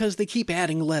is because they keep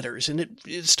adding letters, and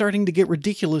it's starting to get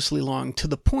ridiculously long to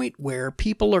the point where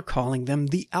people are calling them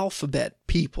the alphabet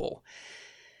people.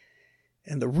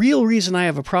 And the real reason I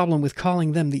have a problem with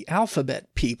calling them the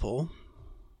alphabet people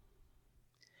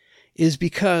is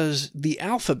because the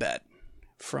alphabet,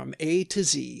 from A to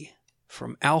Z,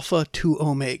 from Alpha to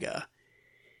Omega,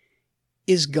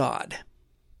 is God.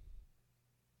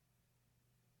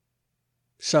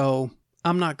 So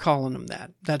I'm not calling them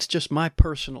that. That's just my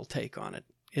personal take on it.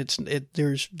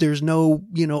 There's no,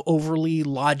 overly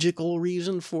logical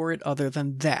reason for it other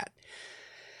than that.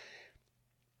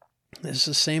 This is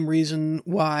the same reason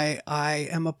why I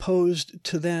am opposed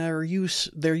to their use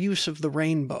of the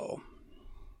rainbow.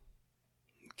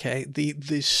 Okay,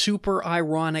 the super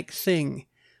ironic thing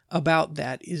about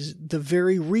that is the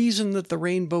very reason that the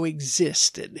rainbow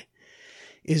existed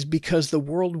is because the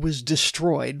world was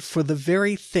destroyed for the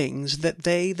very things that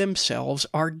they themselves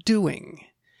are doing.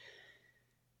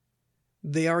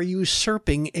 They are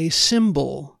usurping a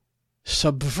symbol,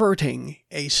 subverting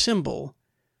a symbol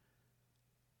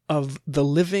of the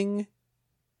living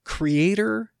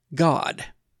Creator God.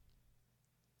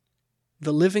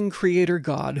 The living Creator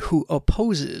God who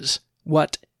opposes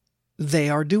what they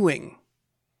are doing.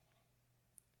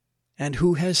 And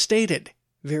who has stated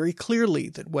very clearly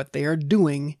that what they are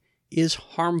doing is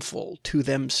harmful to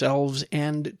themselves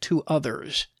and to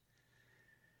others.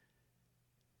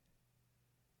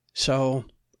 So,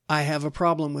 I have a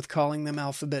problem with calling them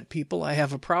alphabet people. I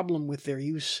have a problem with their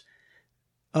use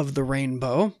of the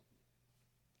rainbow.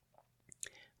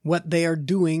 what they are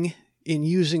doing in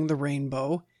using the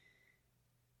rainbow,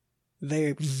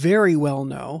 they very well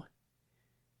know,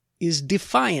 is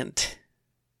defiant.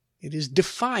 It is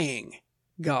defying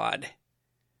God.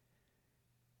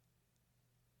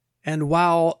 And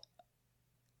while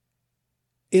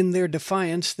in their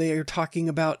defiance, they are talking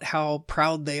about how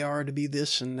proud they are to be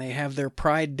this, and they have their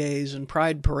pride days and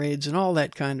pride parades and all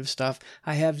that kind of stuff,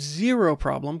 I have zero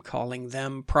problem calling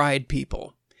them pride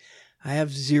people. I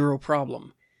have zero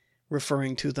problem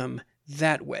referring to them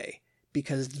that way,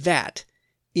 because that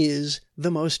is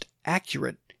the most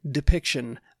accurate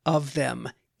depiction of them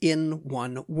in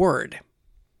one word.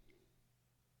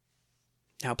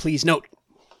 Now, please note,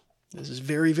 this is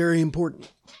very, very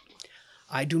important.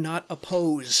 I do not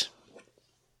oppose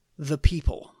the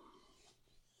people.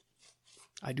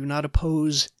 I do not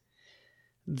oppose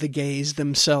the gays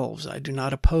themselves. I do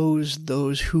not oppose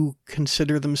those who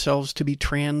consider themselves to be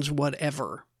trans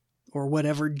whatever, or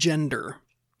whatever gender.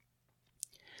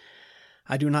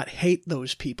 I do not hate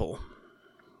those people.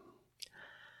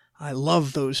 I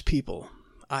love those people.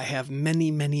 I have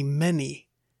many, many, many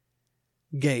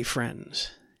gay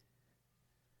friends,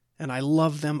 and I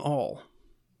love them all.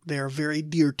 They are very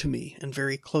dear to me and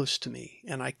very close to me,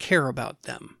 and I care about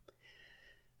them.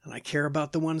 And I care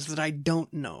about the ones that I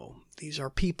don't know. These are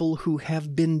people who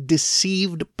have been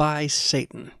deceived by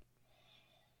Satan.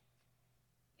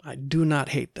 I do not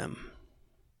hate them.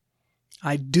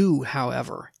 I do,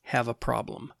 however, have a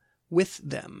problem with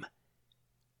them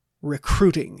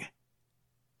recruiting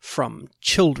from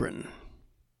children.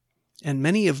 And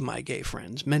many of my gay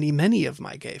friends, many of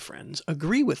my gay friends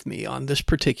agree with me on this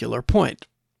particular point.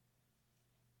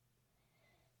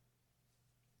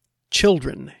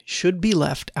 Children should be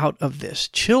left out of this.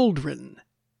 Children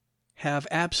have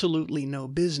absolutely no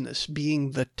business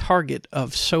being the target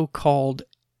of so-called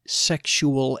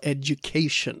sexual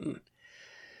education.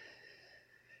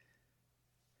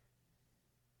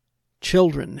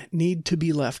 Children need to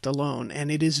be left alone, and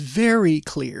it is very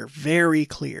clear, very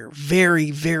clear,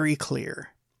 very, very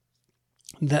clear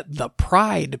that the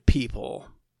pride people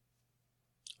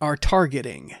are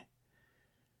targeting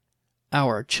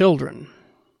our children.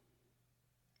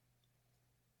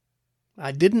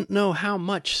 I didn't know how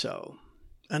much so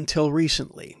until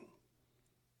recently.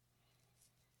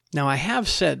 Now, I have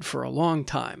said for a long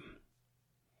time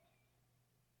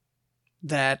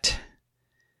that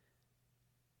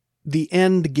the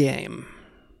end game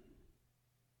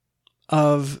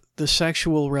of the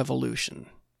sexual revolution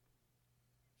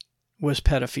was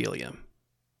pedophilia.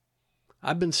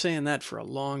 I've been saying that for a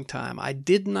long time. I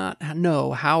did not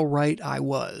know how right I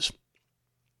was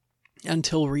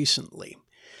until recently.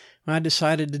 I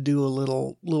decided to do a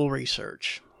little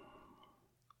research.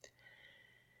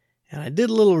 And I did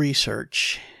a little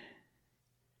research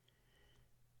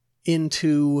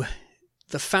into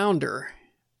the founder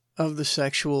of the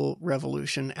sexual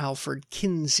revolution, Alfred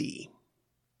Kinsey.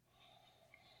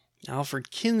 Alfred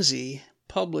Kinsey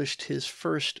published his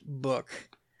first book,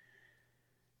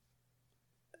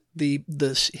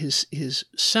 his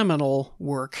seminal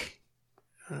work,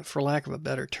 for lack of a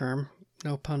better term,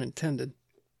 no pun intended,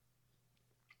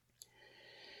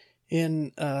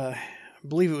 in, I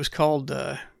believe it was called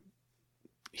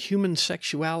Human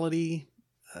Sexuality,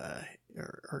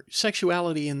 or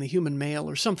Sexuality in the Human Male,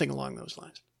 or something along those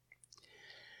lines.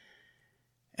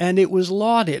 And it was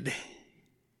lauded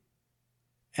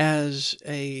as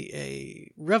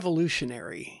a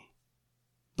revolutionary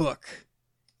book,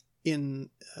 in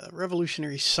a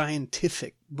revolutionary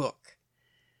scientific book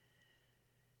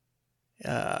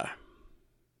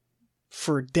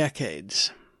for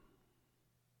decades.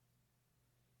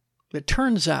 It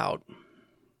turns out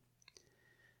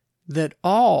that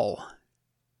all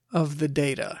of the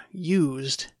data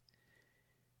used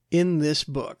in this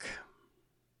book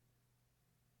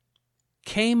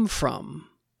came from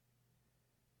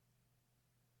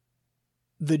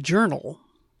the journal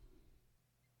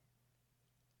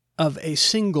of a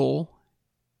single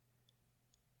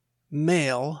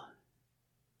male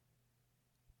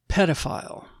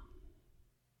pedophile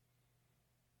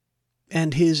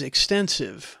and his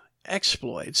extensive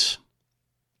exploits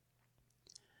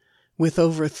with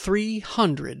over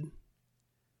 300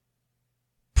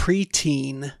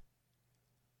 preteen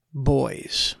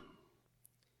boys.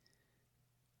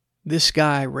 This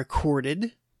guy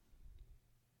recorded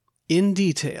in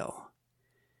detail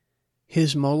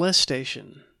his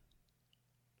molestation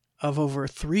of over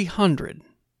 300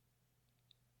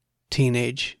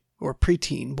 teenage or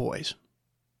preteen boys.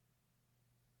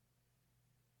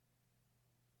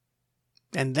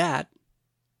 And that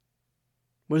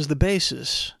was the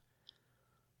basis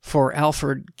for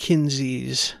Alfred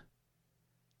Kinsey's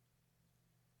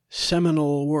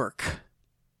seminal work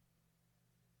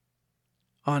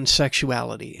on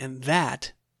sexuality. And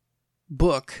that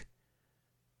book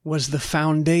was the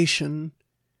foundation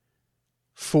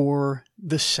for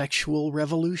the sexual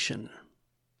revolution.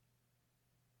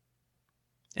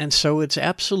 And so it's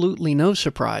absolutely no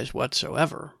surprise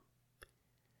whatsoever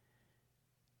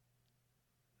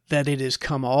that it has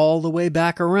come all the way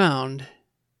back around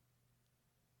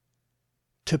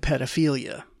to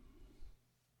pedophilia.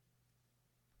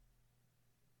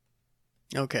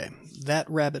 Okay, that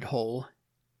rabbit hole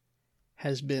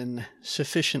has been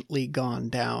sufficiently gone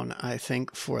down, I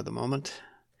think, for the moment.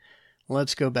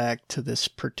 Let's go back to this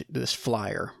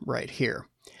flyer right here.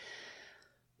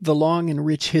 The long and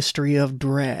rich history of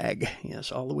drag,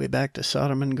 yes, all the way back to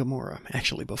Sodom and Gomorrah,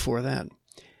 actually before that,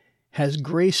 has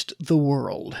graced the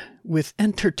world with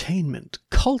entertainment,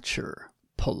 culture,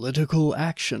 political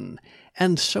action,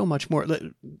 and so much more.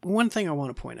 One thing I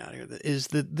want to point out here is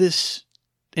that this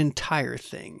entire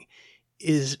thing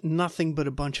is nothing but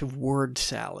a bunch of word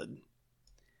salad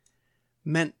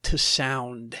meant to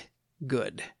sound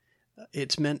good.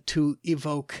 It's meant to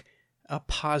evoke a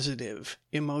positive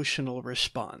emotional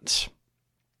response.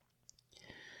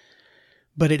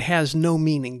 But it has no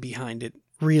meaning behind it,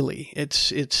 really.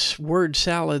 It's word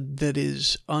salad that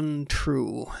is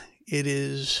untrue. It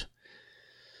is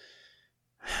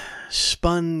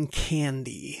spun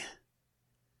candy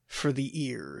for the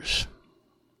ears.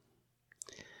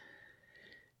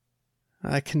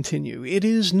 I continue. It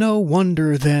is no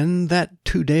wonder, then, that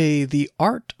today the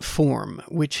art form,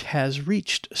 which has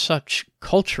reached such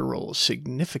cultural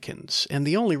significance, and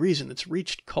the only reason it's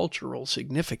reached cultural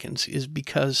significance is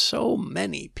because so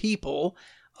many people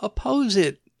oppose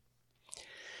it,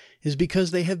 is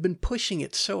because they have been pushing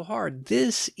it so hard.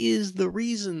 This is the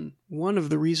reason, one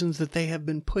of the reasons that they have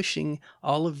been pushing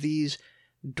all of these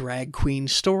drag queen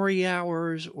story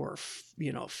hours or,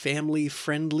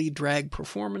 family-friendly drag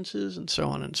performances and so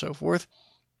on and so forth,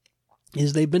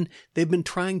 is they've been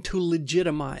trying to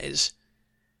legitimize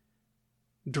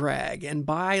drag. And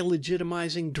by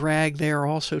legitimizing drag, they are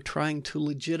also trying to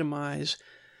legitimize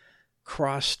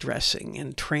cross-dressing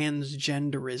and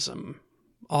transgenderism.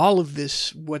 All of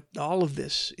this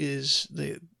is,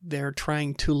 they're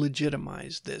trying to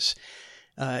legitimize this.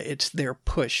 It's their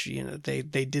push. They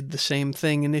did the same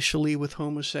thing initially with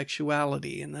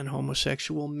homosexuality and then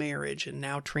homosexual marriage, and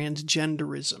now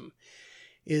transgenderism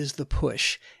is the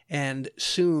push. And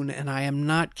soon, and I am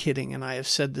not kidding, and I have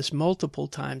said this multiple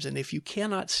times, and if you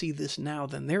cannot see this now,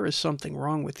 then there is something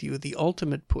wrong with you. The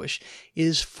ultimate push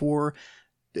is to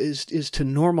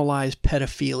normalize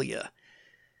pedophilia.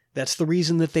 That's the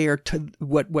reason that they are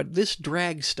what this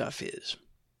drag stuff is.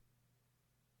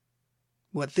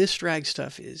 What this drag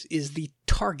stuff is the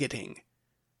targeting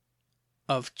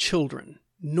of children,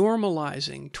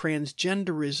 normalizing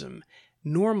transgenderism,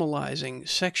 normalizing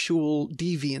sexual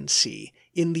deviancy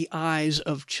in the eyes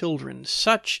of children,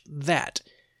 such that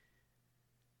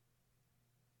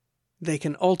they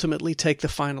can ultimately take the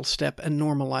final step and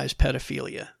normalize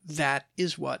pedophilia. That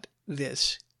is what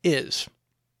this is.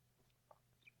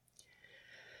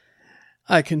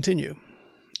 I continue.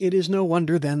 It is no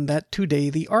wonder, then, that today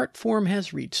the art form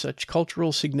has reached such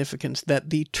cultural significance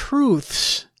that the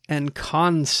truths and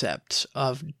concepts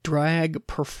of drag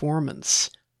performance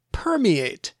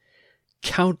permeate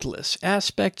countless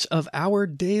aspects of our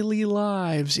daily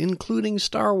lives, including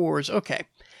Star Wars. Okay,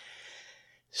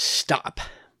 stop.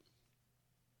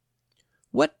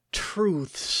 What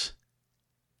truths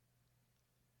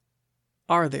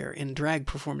are there in drag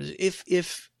performance?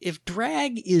 If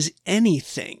drag is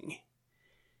anything,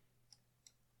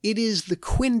 it is the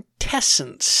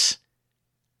quintessence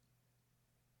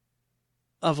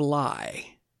of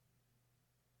lie.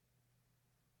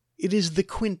 It is the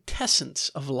quintessence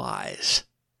of lies.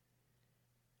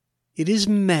 It is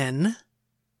men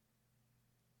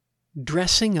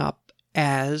dressing up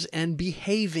as and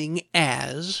behaving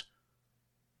as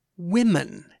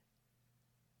women.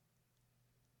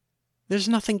 There's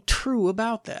nothing true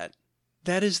about that.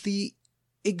 That is the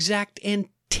exact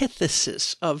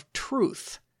antithesis of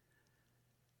truth.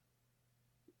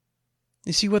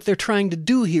 You see, what they're trying to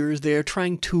do here is they're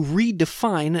trying to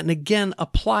redefine and again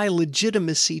apply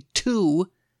legitimacy to.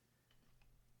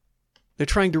 They're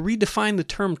trying to redefine the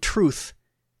term truth.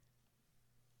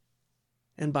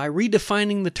 And by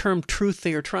redefining the term truth,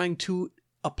 they are trying to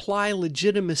apply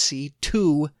legitimacy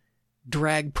to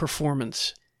drag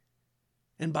performance.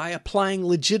 And by applying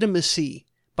legitimacy,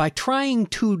 by trying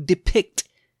to depict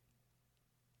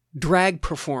drag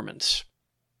performance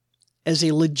as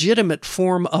a legitimate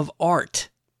form of art,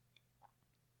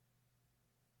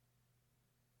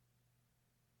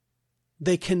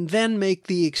 they can then make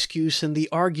the excuse and the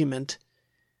argument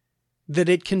that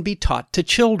it can be taught to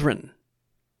children.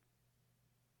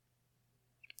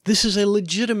 This is a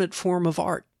legitimate form of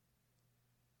art.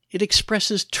 It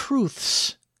expresses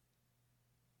truths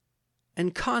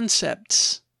and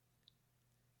concepts.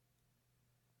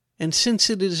 And since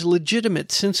it is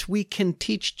legitimate, since we can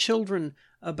teach children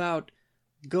about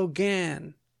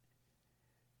Gauguin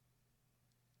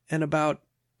and about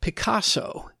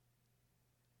Picasso,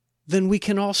 then we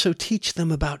can also teach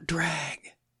them about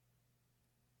drag.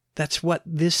 That's what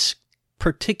this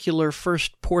particular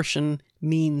first portion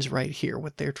means right here,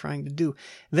 what they're trying to do.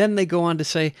 Then they go on to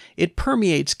say, it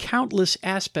permeates countless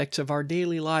aspects of our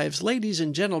daily lives. Ladies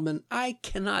and gentlemen, I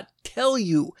cannot tell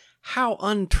you how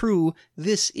untrue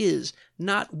this is.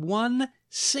 Not one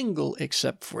single,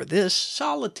 except for this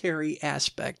solitary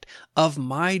aspect of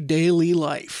my daily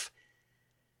life,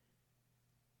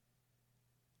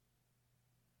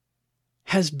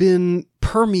 has been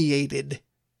permeated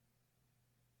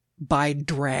by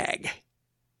drag.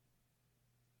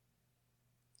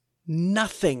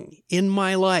 Nothing in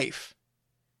my life,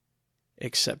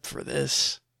 except for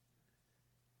this,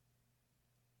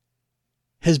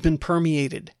 has been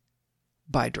permeated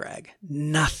by drag.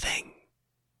 Nothing.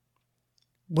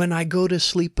 When I go to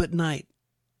sleep at night,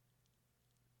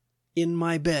 in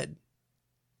my bed,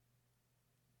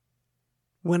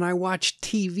 when I watch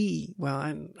TV, well,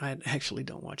 I actually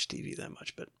don't watch TV that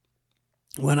much, but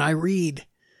when I read,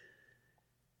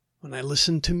 when I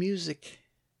listen to music,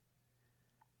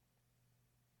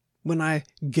 when I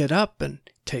get up and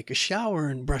take a shower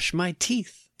and brush my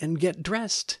teeth and get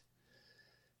dressed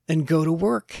and go to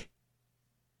work,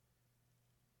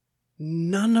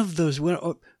 none of those, when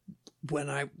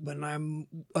I'm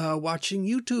watching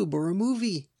YouTube or a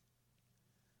movie,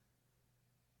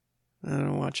 I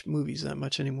don't watch movies that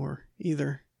much anymore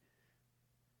either.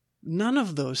 None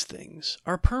of those things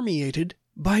are permeated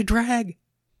by drag.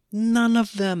 None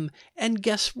of them. And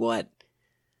guess what?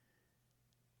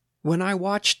 When I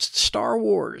watched Star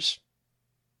Wars,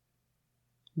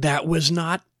 that was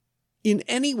not in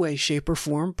any way, shape, or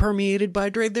form permeated by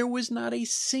drag. There was not a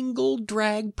single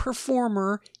drag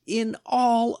performer in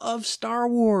all of Star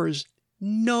Wars.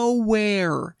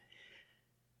 Nowhere.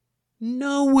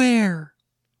 Nowhere.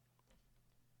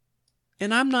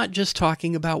 And I'm not just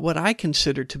talking about what I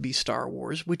consider to be Star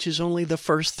Wars, which is only the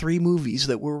first 3 movies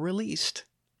that were released.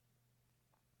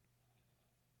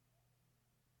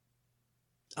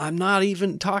 I'm not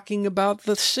even talking about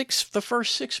the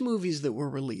first 6 movies that were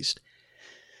released.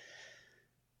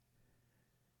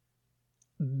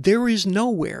 There is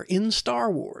nowhere in Star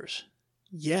Wars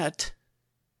yet,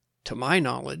 to my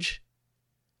knowledge,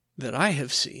 that I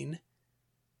have seen,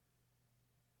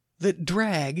 that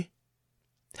drag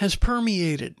has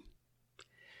permeated.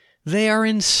 They are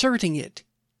inserting it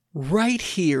right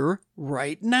here,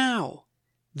 right now.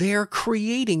 They are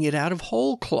creating it out of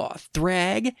whole cloth.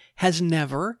 Drag has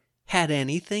never had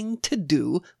anything to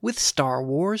do with Star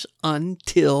Wars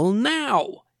until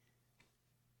now.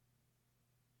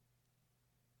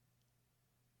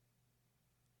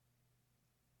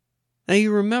 Now,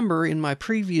 you remember in my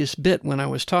previous bit when I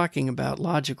was talking about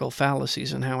logical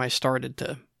fallacies and how I started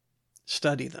to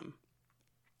study them.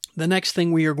 The next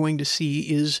thing we are going to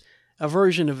see is a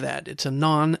version of that. It's a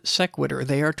non sequitur.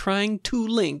 They are trying to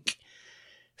link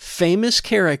famous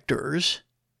characters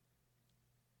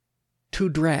to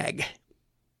drag.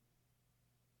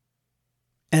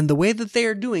 And the way that they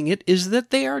are doing it is that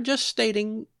they are just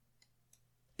stating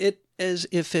it as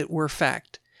if it were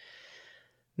fact.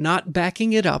 Not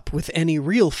backing it up with any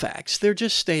real facts. They're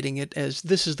just stating it as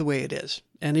this is the way it is.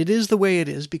 And it is the way it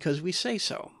is because we say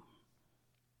so.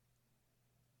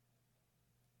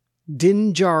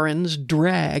 Din Djarin's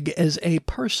drag as a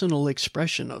personal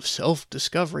expression of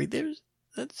self-discovery. Din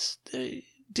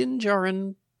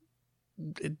Djarin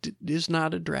is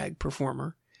not a drag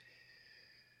performer.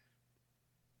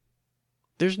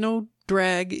 There's no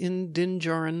drag in Din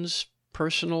Djarin's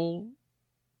personal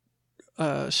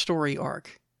story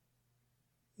arc.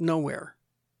 Nowhere.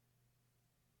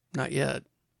 Not yet.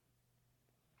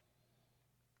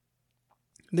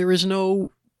 There is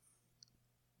no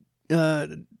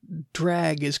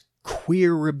drag as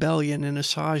queer rebellion in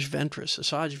Asajj Ventress.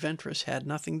 Asajj Ventress had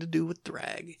nothing to do with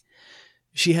drag.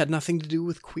 She had nothing to do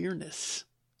with queerness.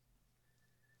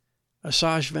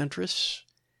 Asajj Ventress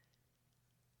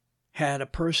had a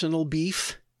personal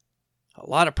beef, a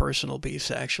lot of personal beefs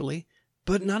actually,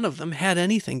 but none of them had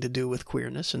anything to do with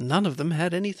queerness, and none of them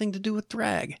had anything to do with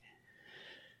drag.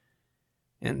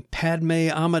 And Padme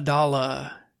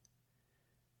Amidala,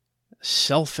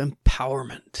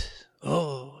 self-empowerment.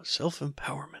 Oh,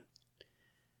 self-empowerment.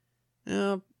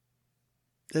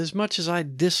 As much as I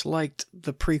disliked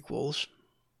the prequels,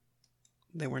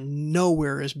 they were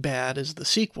nowhere as bad as the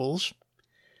sequels.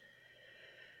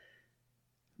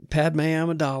 Padme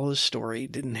Amidala's story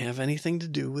didn't have anything to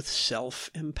do with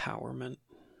self-empowerment.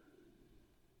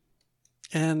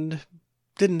 And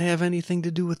didn't have anything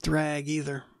to do with drag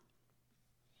either.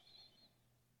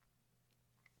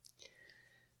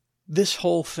 This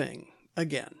whole thing,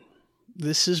 again,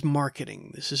 this is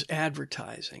marketing, this is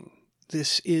advertising,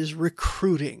 this is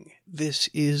recruiting, this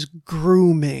is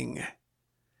grooming.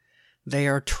 They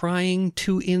are trying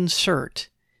to insert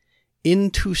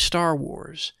into Star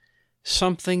Wars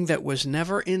something that was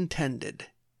never intended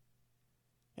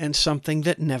and something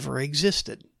that never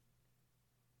existed.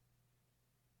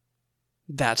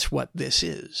 That's what this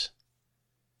is.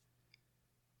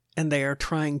 And they are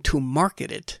trying to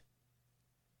market it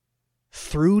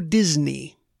through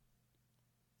Disney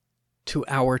to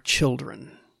our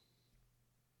children.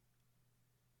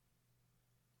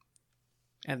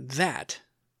 And that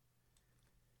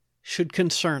should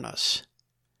concern us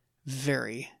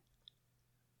very,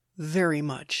 very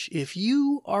much. If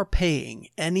you are paying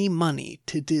any money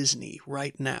to Disney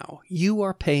right now, you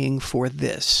are paying for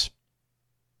this.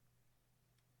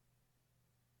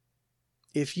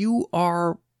 If you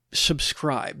are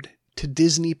subscribed to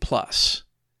Disney Plus,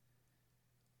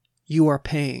 you are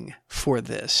paying for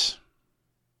this.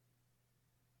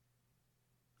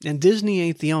 And Disney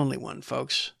ain't the only one,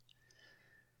 folks.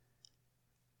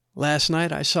 Last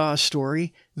night I saw a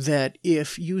story that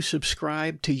if you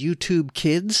subscribe to YouTube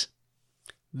Kids,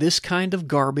 this kind of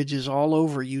garbage is all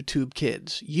over YouTube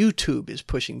Kids. YouTube is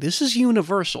pushing. This is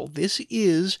universal. This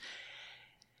is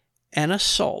an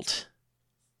assault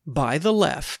by the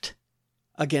left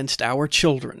against our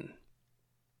children.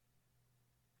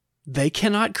 They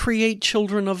cannot create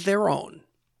children of their own.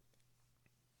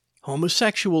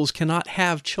 Homosexuals cannot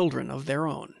have children of their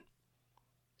own.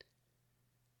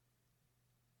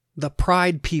 The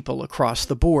pride people across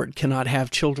the board cannot have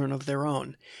children of their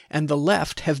own. And the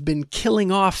left have been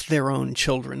killing off their own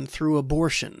children through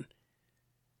abortion.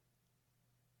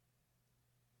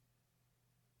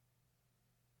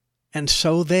 And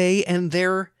so they and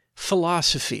their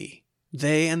philosophy,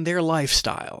 they and their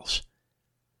lifestyles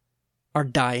are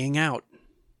dying out.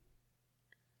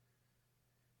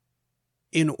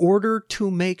 In order to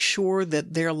make sure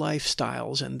that their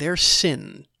lifestyles and their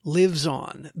sin lives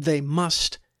on, they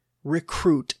must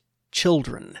recruit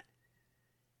children.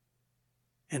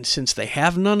 And since they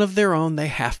have none of their own, they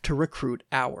have to recruit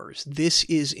ours. This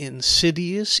is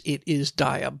insidious. It is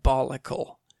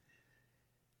diabolical.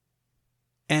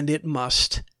 And it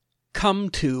must come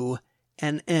to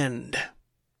an end.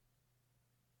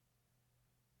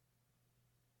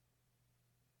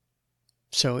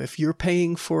 So if you're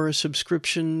paying for a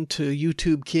subscription to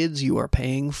YouTube Kids, you are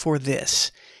paying for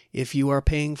this. If you are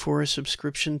paying for a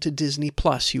subscription to Disney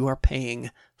Plus, you are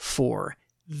paying for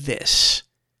this.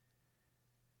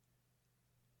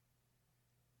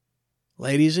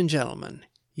 Ladies and gentlemen,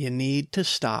 you need to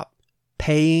stop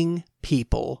paying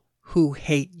people who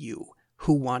hate you,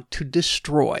 who want to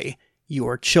destroy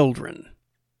your children.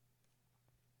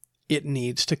 It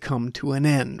needs to come to an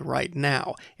end right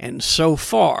now. And so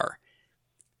far,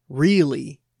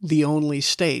 really, the only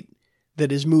state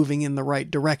that is moving in the right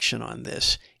direction on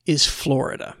this is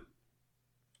Florida.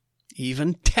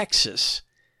 Even Texas,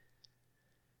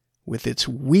 with its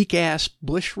weak-ass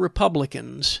Bush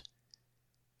Republicans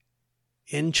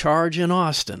in charge in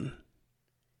Austin,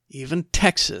 even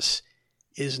Texas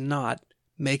is not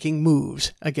making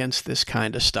moves against this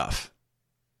kind of stuff.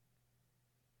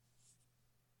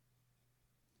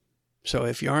 So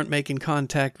if you aren't making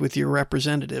contact with your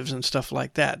representatives and stuff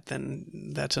like that,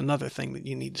 then that's another thing that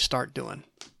you need to start doing.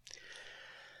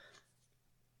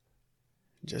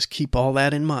 Just keep all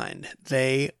that in mind.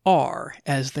 They are,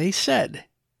 as they said,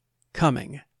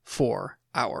 coming for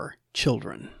our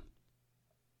children.